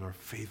others, are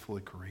faithful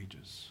and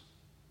courageous.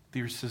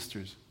 Dear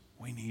sisters,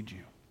 we need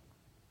you.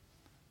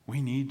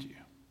 We need you.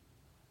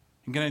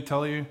 And can I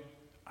tell you,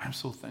 I'm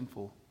so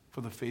thankful for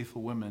the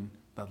faithful women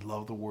that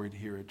love the word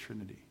here at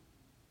Trinity.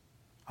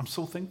 I'm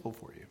so thankful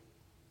for you.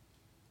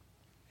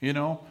 You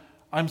know,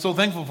 I'm so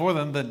thankful for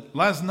them that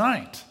last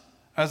night,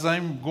 as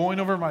I'm going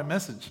over my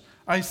message,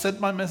 I sent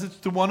my message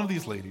to one of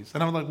these ladies.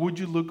 And I'm like, would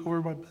you look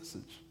over my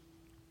message?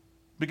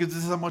 Because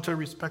this is how much I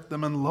respect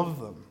them and love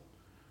them.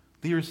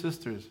 Dear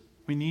sisters,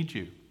 we need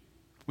you.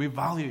 We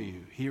value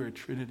you here at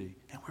Trinity.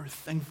 And we're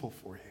thankful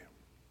for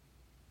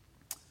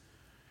you.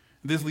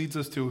 This leads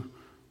us to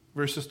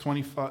verses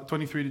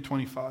 23 to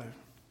 25.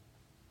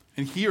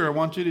 And here I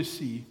want you to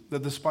see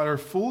that despite our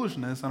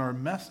foolishness and our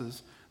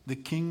messes, the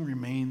king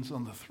remains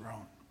on the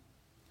throne.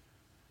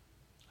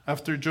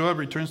 After Joab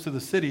returns to the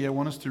city, I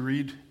want us to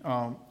read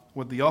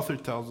what the author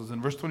tells us.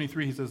 In verse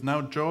 23, he says,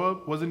 Now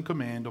Joab was in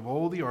command of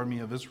all the army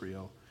of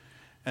Israel,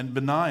 and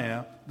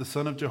Benaiah, the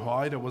son of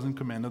Jehoiada, was in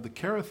command of the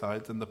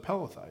Kerethites and the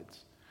Pelethites,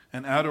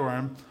 and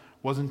Adoram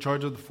was in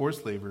charge of the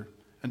forced labor,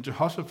 and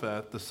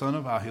Jehoshaphat, the son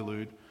of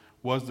Ahilud,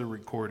 was the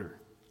recorder,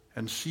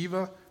 and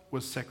Sheva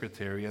was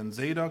secretary, and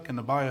Zadok and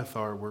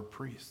Abiathar were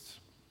priests.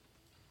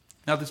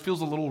 Now this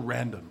feels a little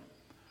random.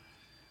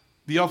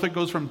 The author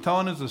goes from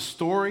telling us a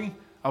story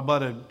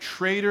about a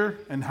traitor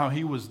and how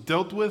he was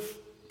dealt with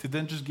to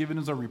then just giving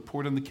us a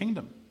report on the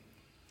kingdom.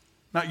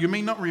 Now you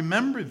may not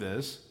remember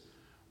this,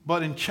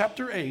 but in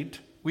chapter 8,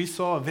 we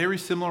saw a very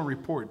similar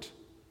report.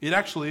 It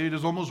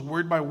is almost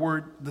word by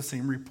word the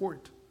same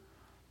report.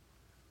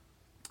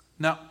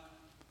 Now,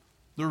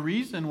 the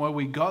reason why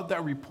we got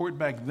that report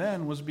back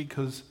then was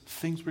because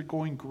things were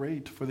going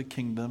great for the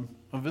kingdom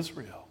of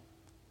Israel.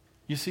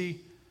 You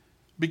see,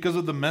 because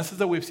of the messes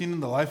that we've seen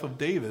in the life of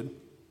David,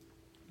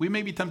 we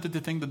may be tempted to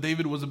think that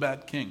David was a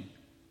bad king.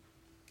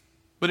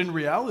 But in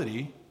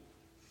reality,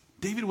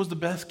 David was the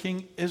best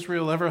king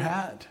Israel ever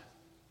had.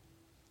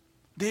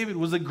 David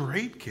was a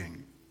great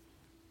king.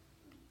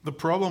 The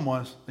problem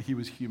was that he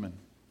was human.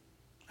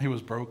 He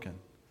was broken,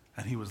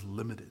 and he was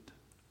limited.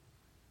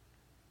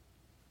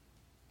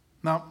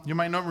 Now, you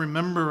might not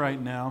remember right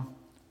now,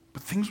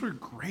 but things were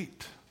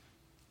great.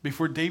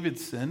 Before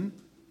David's sin,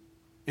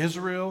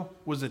 Israel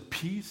was at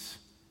peace.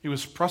 It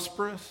was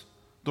prosperous.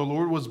 The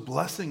Lord was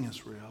blessing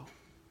Israel.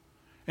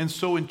 And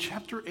so in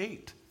chapter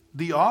 8,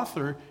 the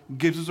author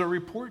gives us a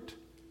report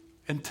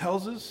and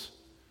tells us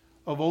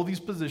of all these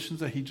positions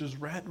that he just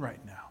read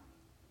right now.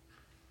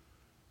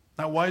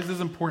 Now, why is this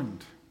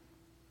important?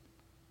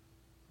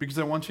 Because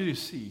I want you to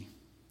see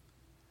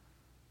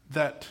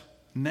that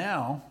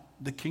now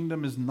the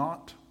kingdom is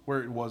not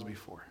where it was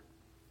before.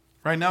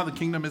 Right now the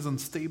kingdom is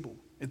unstable.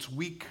 It's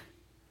weak.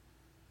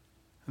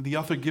 And the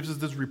author gives us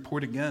this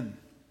report again.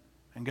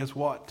 And guess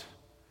what?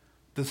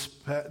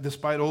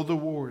 Despite all the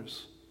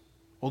wars,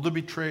 all the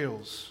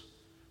betrayals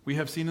we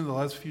have seen in the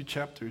last few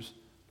chapters,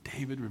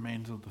 David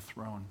remains on the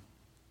throne.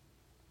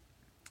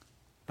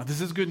 Now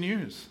this is good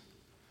news.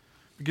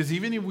 Because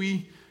even if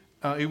we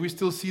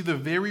still see the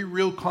very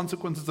real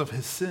consequences of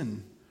his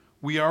sin,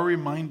 we are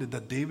reminded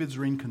that David's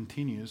reign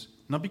continues,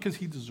 not because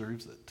he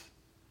deserves it,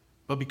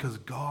 but because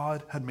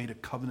God had made a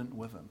covenant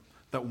with him,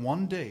 that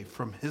one day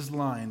from his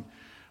line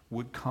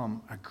would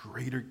come a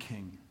greater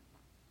king.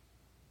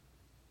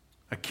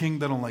 A king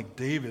that, unlike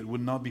David,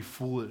 would not be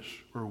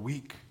foolish or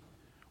weak.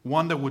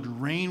 One that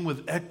would reign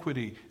with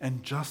equity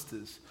and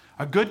justice.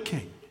 A good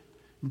king,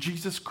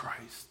 Jesus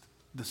Christ,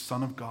 the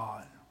Son of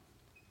God.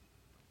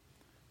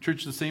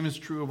 Church, the same is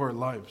true of our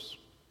lives.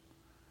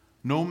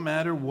 No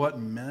matter what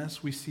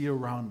mess we see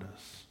around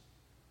us,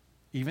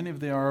 even if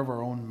they are of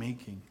our own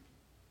making,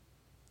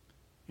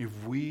 if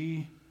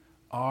we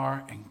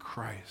are in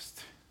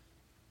Christ,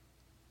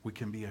 we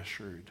can be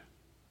assured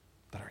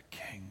that our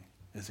King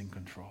is in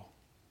control.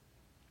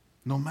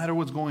 No matter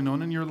what's going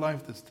on in your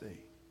life this day,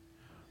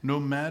 no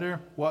matter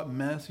what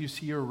mess you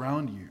see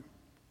around you,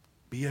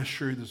 be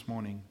assured this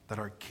morning that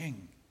our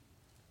King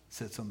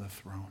sits on the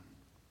throne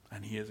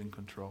and he is in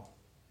control.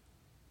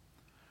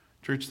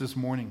 Church, this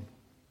morning,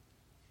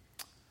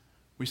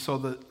 we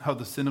saw how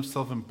the sin of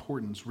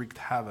self-importance wreaked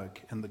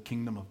havoc in the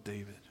kingdom of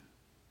David.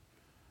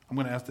 I'm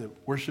going to ask the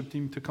worship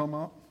team to come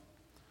up.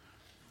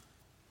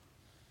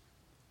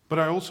 But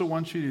I also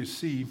want you to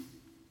see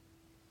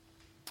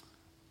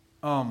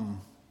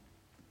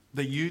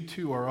that you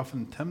too are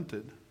often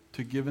tempted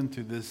to give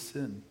into this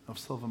sin of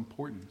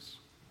self-importance.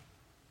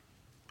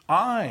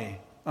 I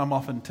am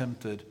often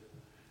tempted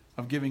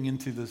of giving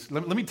into this.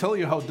 Let me tell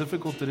you how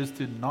difficult it is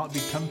to not be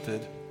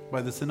tempted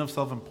by the sin of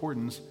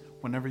self-importance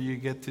whenever you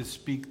get to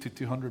speak to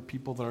 200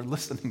 people that are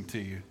listening to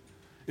you.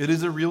 It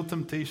is a real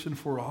temptation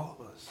for all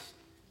of us.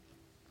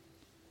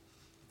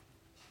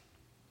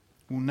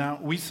 Now,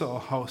 we saw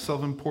how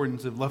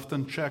self-importance, if left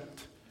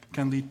unchecked,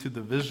 can lead to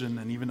division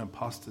and even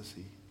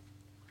apostasy.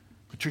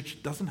 But church,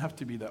 it doesn't have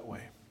to be that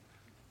way.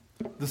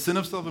 The sin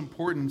of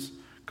self-importance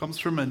comes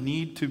from a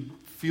need to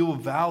feel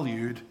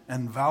valued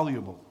and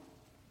valuable.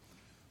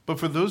 But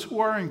for those who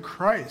are in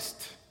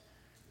Christ,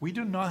 we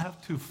do not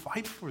have to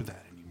fight for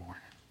that anymore.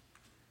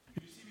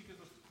 You see, because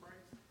of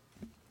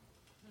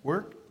Christ's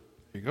work,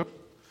 there you go.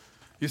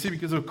 You see,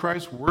 because of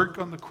Christ's work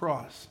on the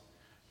cross,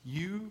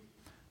 you,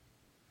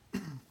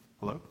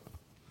 hello?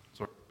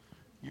 Sorry.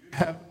 You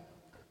have,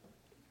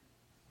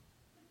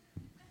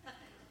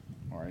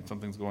 all right,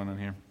 something's going on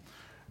here.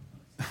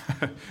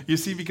 You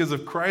see, because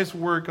of Christ's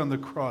work on the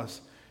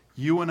cross,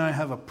 you and I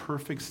have a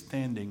perfect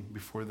standing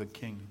before the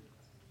King.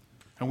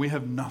 And we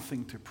have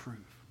nothing to prove.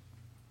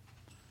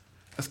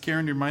 As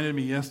Karen reminded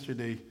me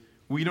yesterday,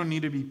 we don't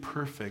need to be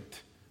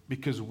perfect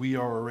because we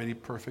are already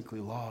perfectly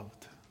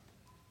loved.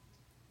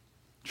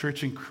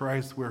 Church, in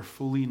Christ, we're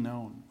fully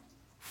known,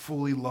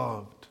 fully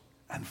loved,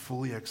 and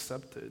fully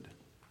accepted.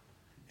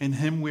 In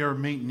Him, we are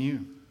made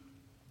new.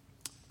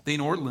 Dane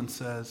Ortland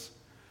says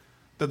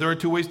that there are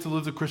two ways to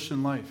live the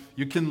Christian life.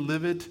 You can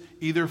live it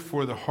either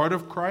for the heart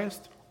of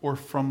Christ or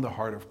from the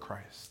heart of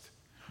Christ.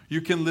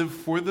 You can live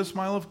for the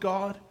smile of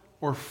God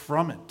or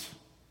from it.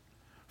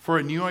 For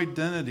a new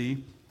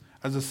identity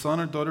as a son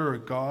or daughter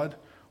of God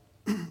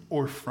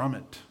or from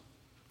it.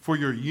 For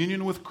your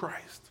union with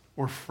Christ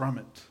or from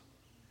it.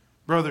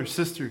 Brother,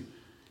 sister,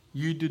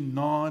 you do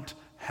not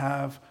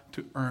have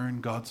to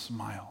earn God's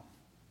smile.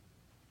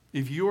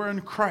 If you are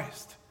in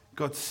Christ,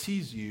 God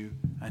sees you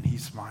and He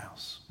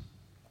smiles.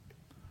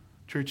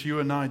 Church, you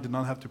and I do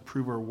not have to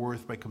prove our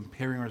worth by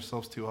comparing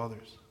ourselves to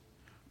others.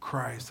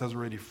 Christ has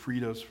already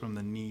freed us from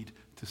the need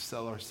to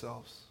sell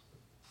ourselves.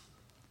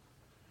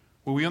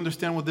 When we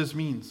understand what this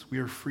means, we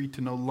are free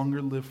to no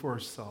longer live for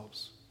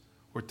ourselves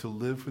or to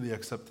live for the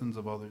acceptance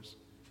of others,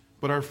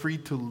 but are free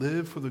to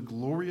live for the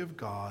glory of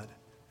God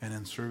and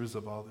in service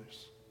of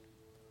others.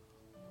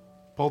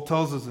 Paul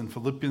tells us in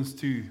Philippians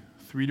 2,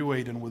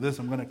 3-8, and with this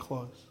I'm going to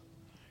close.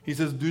 He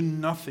says, do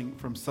nothing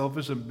from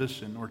selfish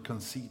ambition or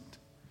conceit,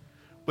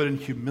 but in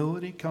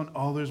humility count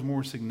others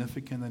more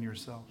significant than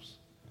yourselves.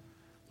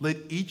 Let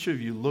each of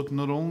you look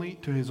not only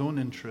to his own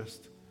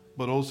interest,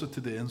 but also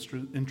to the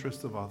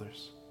interest of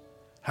others.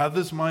 Have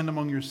this mind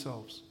among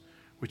yourselves,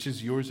 which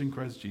is yours in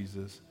Christ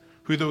Jesus,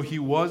 who though he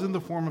was in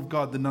the form of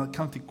God, did not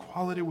count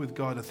equality with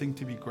God a thing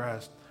to be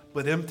grasped,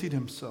 but emptied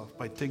himself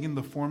by taking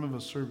the form of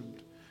a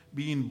servant,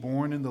 being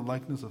born in the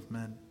likeness of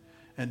men,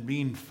 and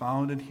being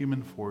found in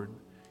human form,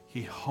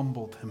 he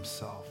humbled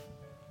himself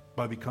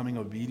by becoming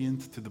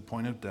obedient to the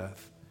point of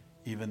death,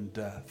 even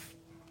death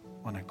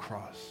on a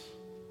cross.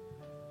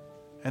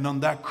 And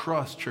on that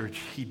cross, church,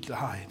 he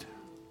died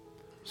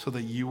so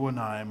that you and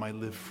I might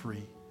live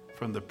free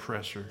from the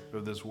pressure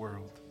of this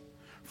world,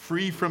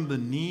 free from the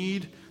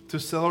need to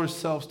sell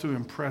ourselves to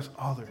impress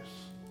others.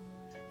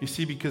 You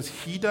see, because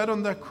he died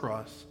on that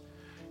cross,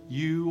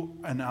 You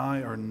and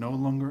I are no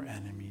longer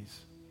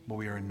enemies, but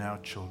we are now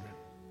children.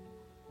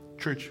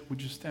 Church,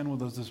 would you stand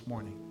with us this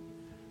morning?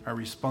 I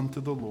respond to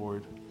the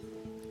Lord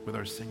with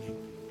our singing.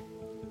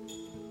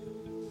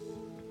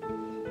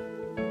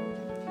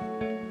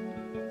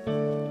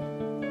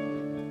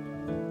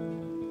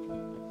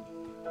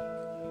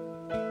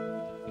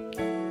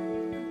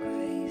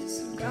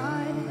 Grace of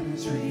God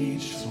has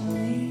reached for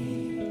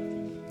me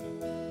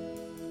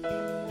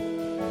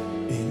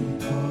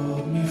and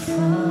pulled me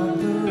from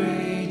the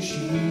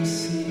raging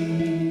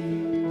sea,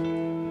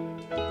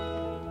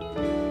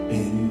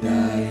 and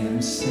I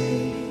am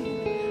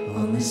safe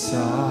on the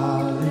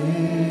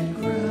solid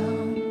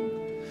ground.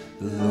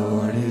 The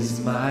Lord is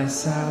my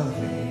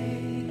salvation.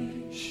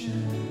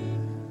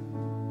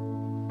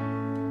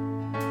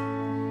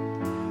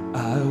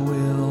 I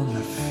will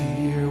not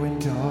fear when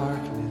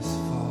darkness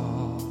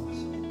falls.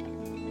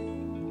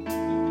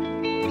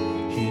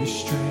 His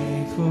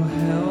strength will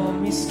help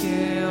me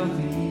scale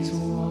these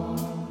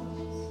walls.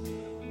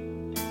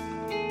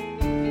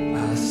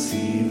 I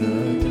see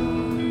the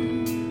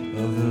dawn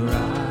of the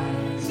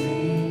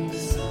rising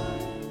sun.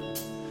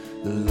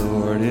 The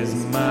Lord is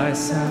my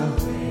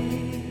salvation.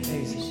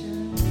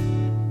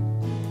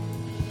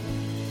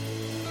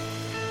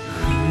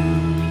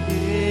 Who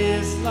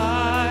is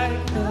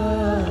like the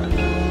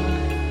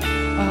Lord,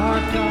 our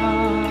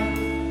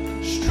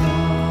God,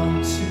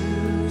 strong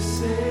to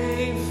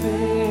save,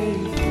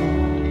 faithful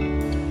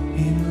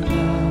in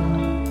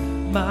love?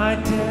 My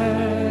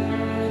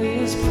debt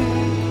is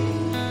paid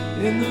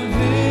and the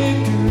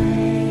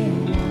victory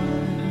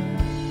won.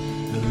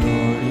 The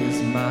Lord is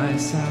my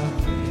salvation.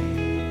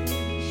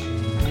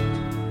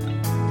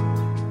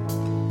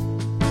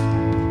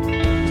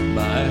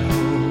 My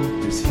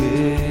hope is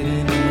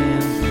hidden in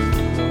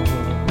the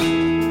Lord.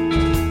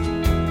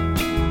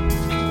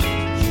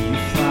 He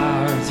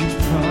flowers each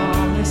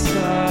promise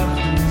of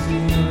His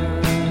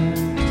word.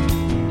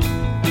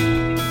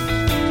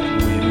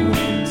 When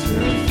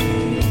winter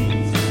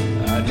fades,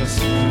 I just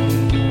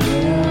spring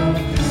will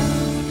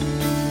come.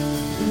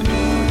 The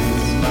Lord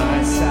is my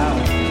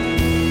salvation.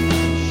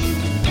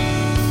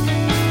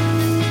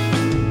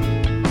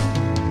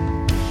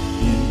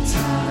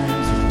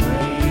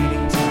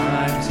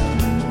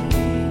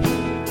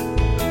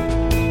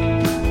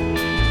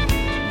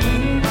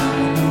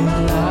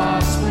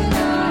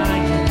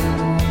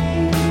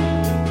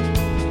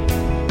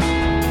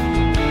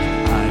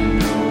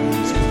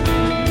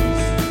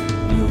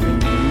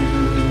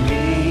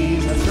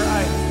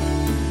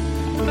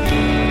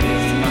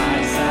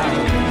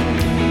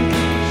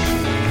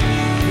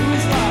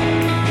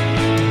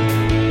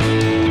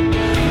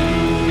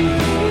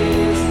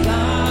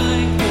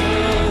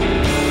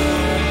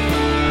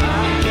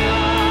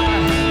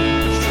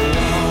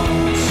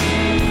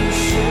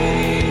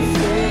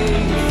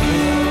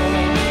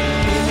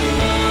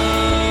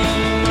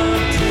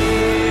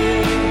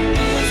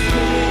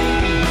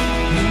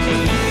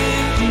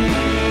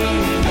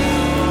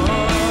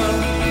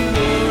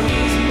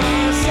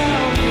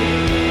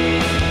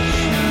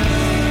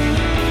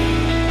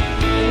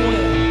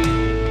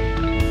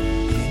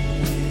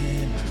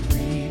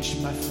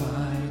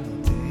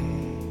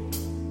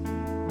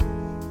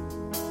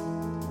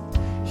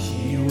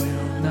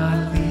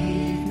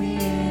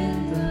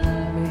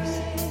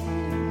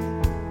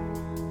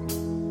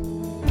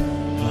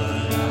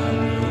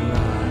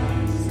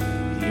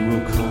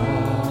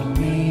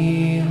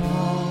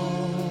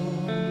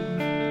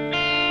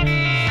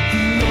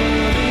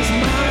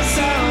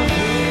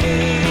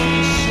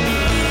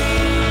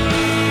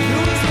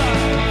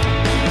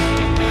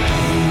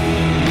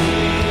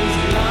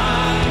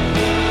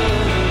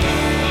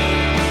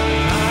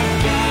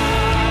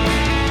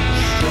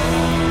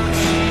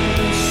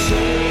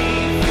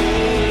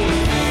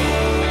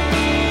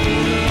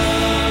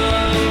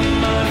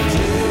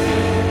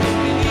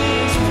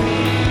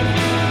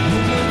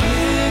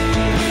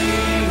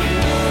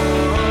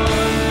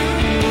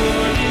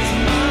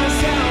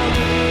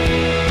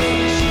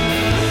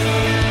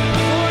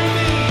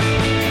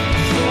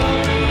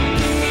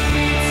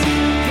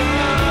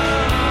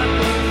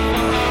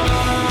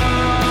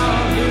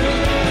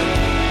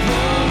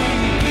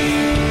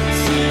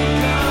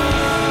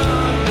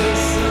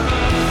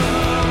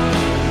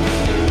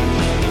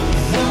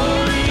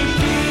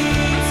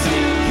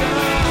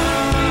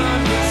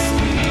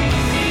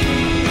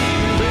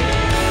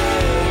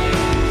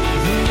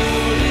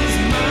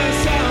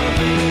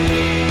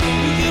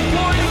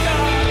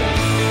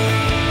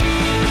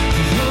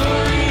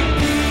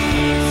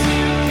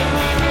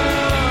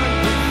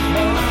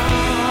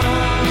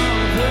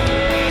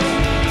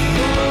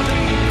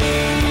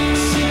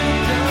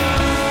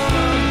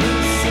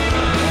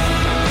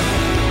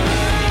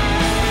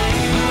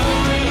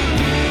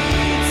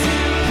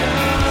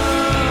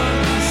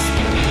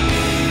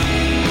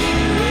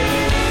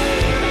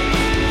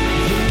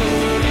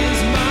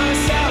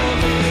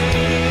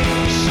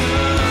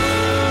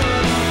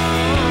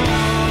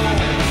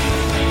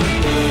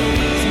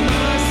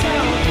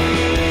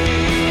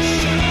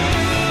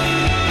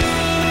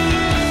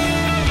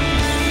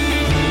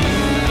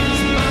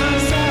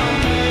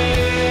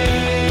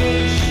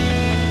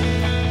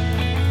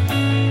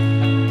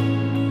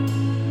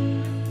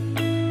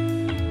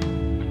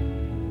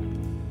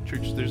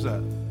 There's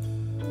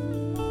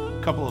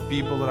a couple of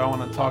people that I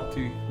want to talk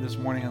to this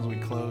morning as we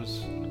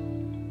close.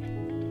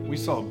 We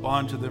saw a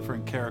bunch of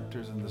different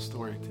characters in the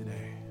story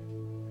today.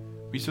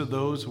 We saw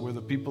those who were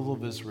the people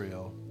of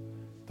Israel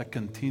that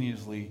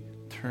continuously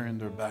turned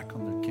their back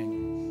on their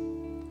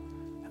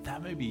king. And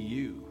that may be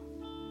you.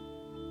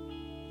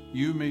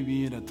 You may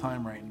be at a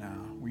time right now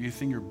where you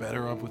think you're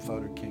better off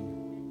without a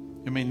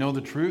king. You may know the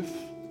truth,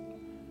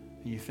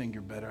 and you think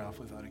you're better off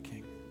without a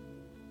king.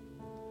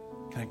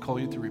 Can I call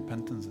you to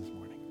repentance this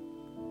morning?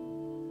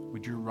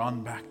 Would you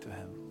run back to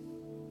him?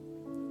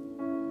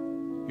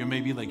 You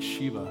may be like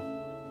Sheba,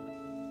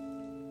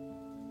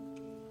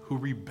 who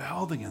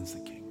rebelled against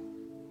the king,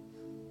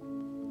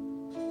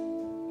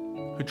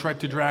 who tried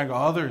to drag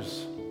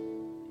others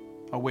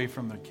away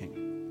from their king,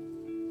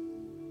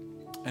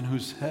 and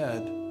whose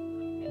head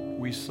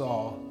we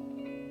saw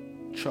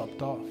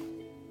chopped off.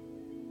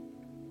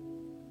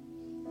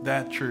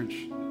 That, church,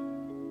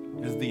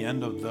 is the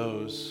end of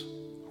those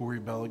who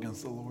rebel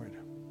against the Lord.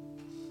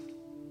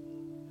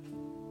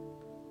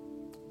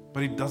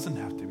 But it doesn't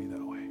have to be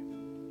that way.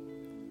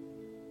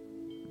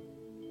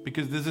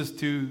 Because this is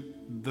to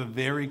the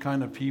very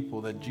kind of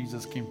people that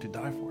Jesus came to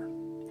die for.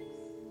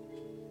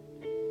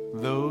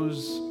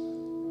 Those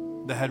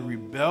that had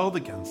rebelled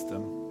against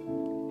him,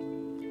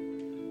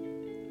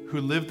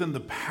 who lived in the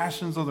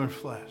passions of their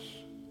flesh,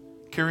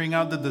 carrying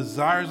out the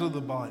desires of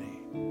the body,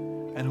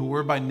 and who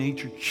were by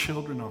nature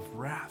children of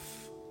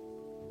wrath.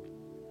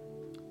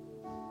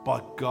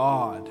 But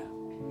God,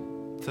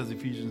 says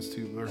Ephesians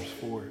 2, verse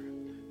 4,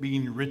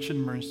 being rich in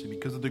mercy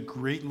because of the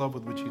great love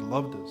with which he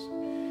loved us,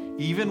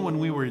 even when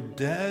we were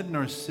dead in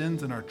our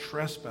sins and our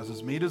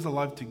trespasses, made us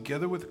alive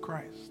together with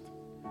Christ.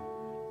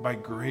 By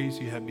grace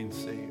you have been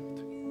saved,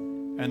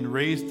 and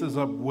raised us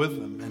up with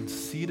him, and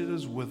seated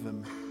us with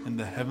him in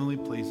the heavenly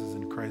places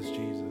in Christ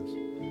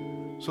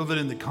Jesus, so that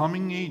in the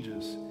coming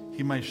ages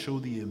he might show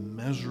the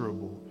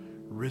immeasurable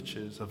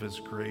riches of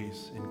his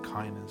grace and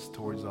kindness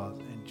towards us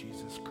in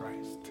Jesus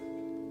Christ.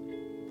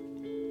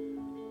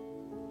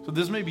 So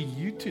this may be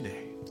you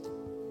today.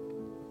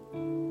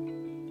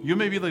 You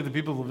may be like the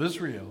people of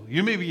Israel.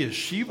 You may be a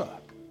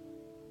Sheba.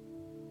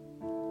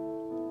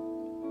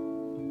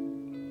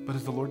 But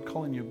is the Lord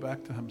calling you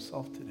back to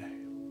himself today?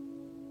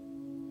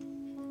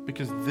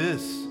 Because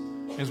this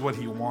is what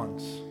he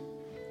wants,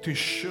 to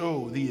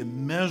show the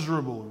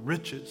immeasurable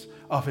riches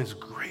of his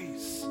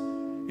grace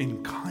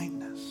in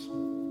kindness.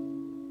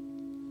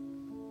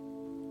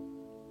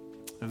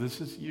 If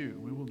this is you,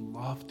 we would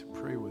love to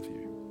pray with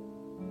you.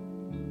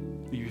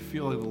 If you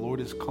feel like the Lord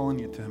is calling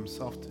you to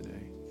himself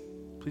today,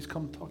 please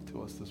come talk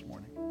to us this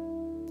morning.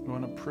 We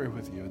want to pray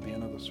with you at the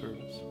end of the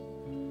service.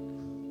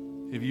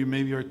 If you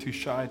maybe are too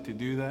shy to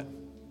do that,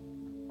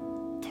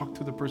 talk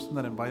to the person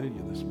that invited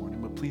you this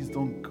morning, but please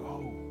don't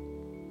go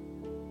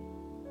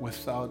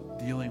without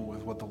dealing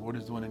with what the Lord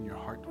is doing in your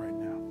heart right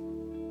now.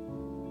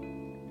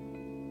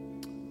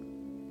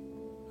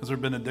 As our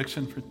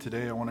benediction for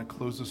today, I want to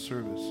close the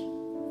service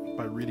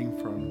by reading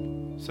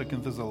from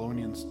 2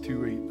 Thessalonians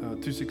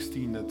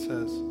 2:16 that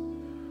says,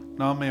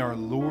 "Now may our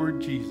Lord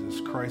Jesus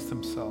Christ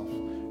himself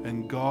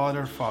and God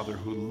our Father,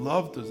 who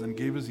loved us and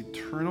gave us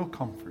eternal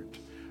comfort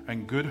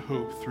and good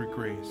hope through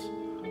grace,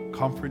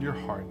 comfort your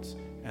hearts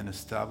and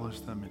establish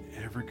them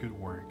in every good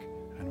work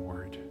and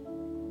word."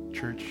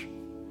 Church,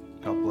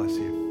 God bless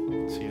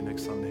you. See you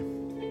next Sunday.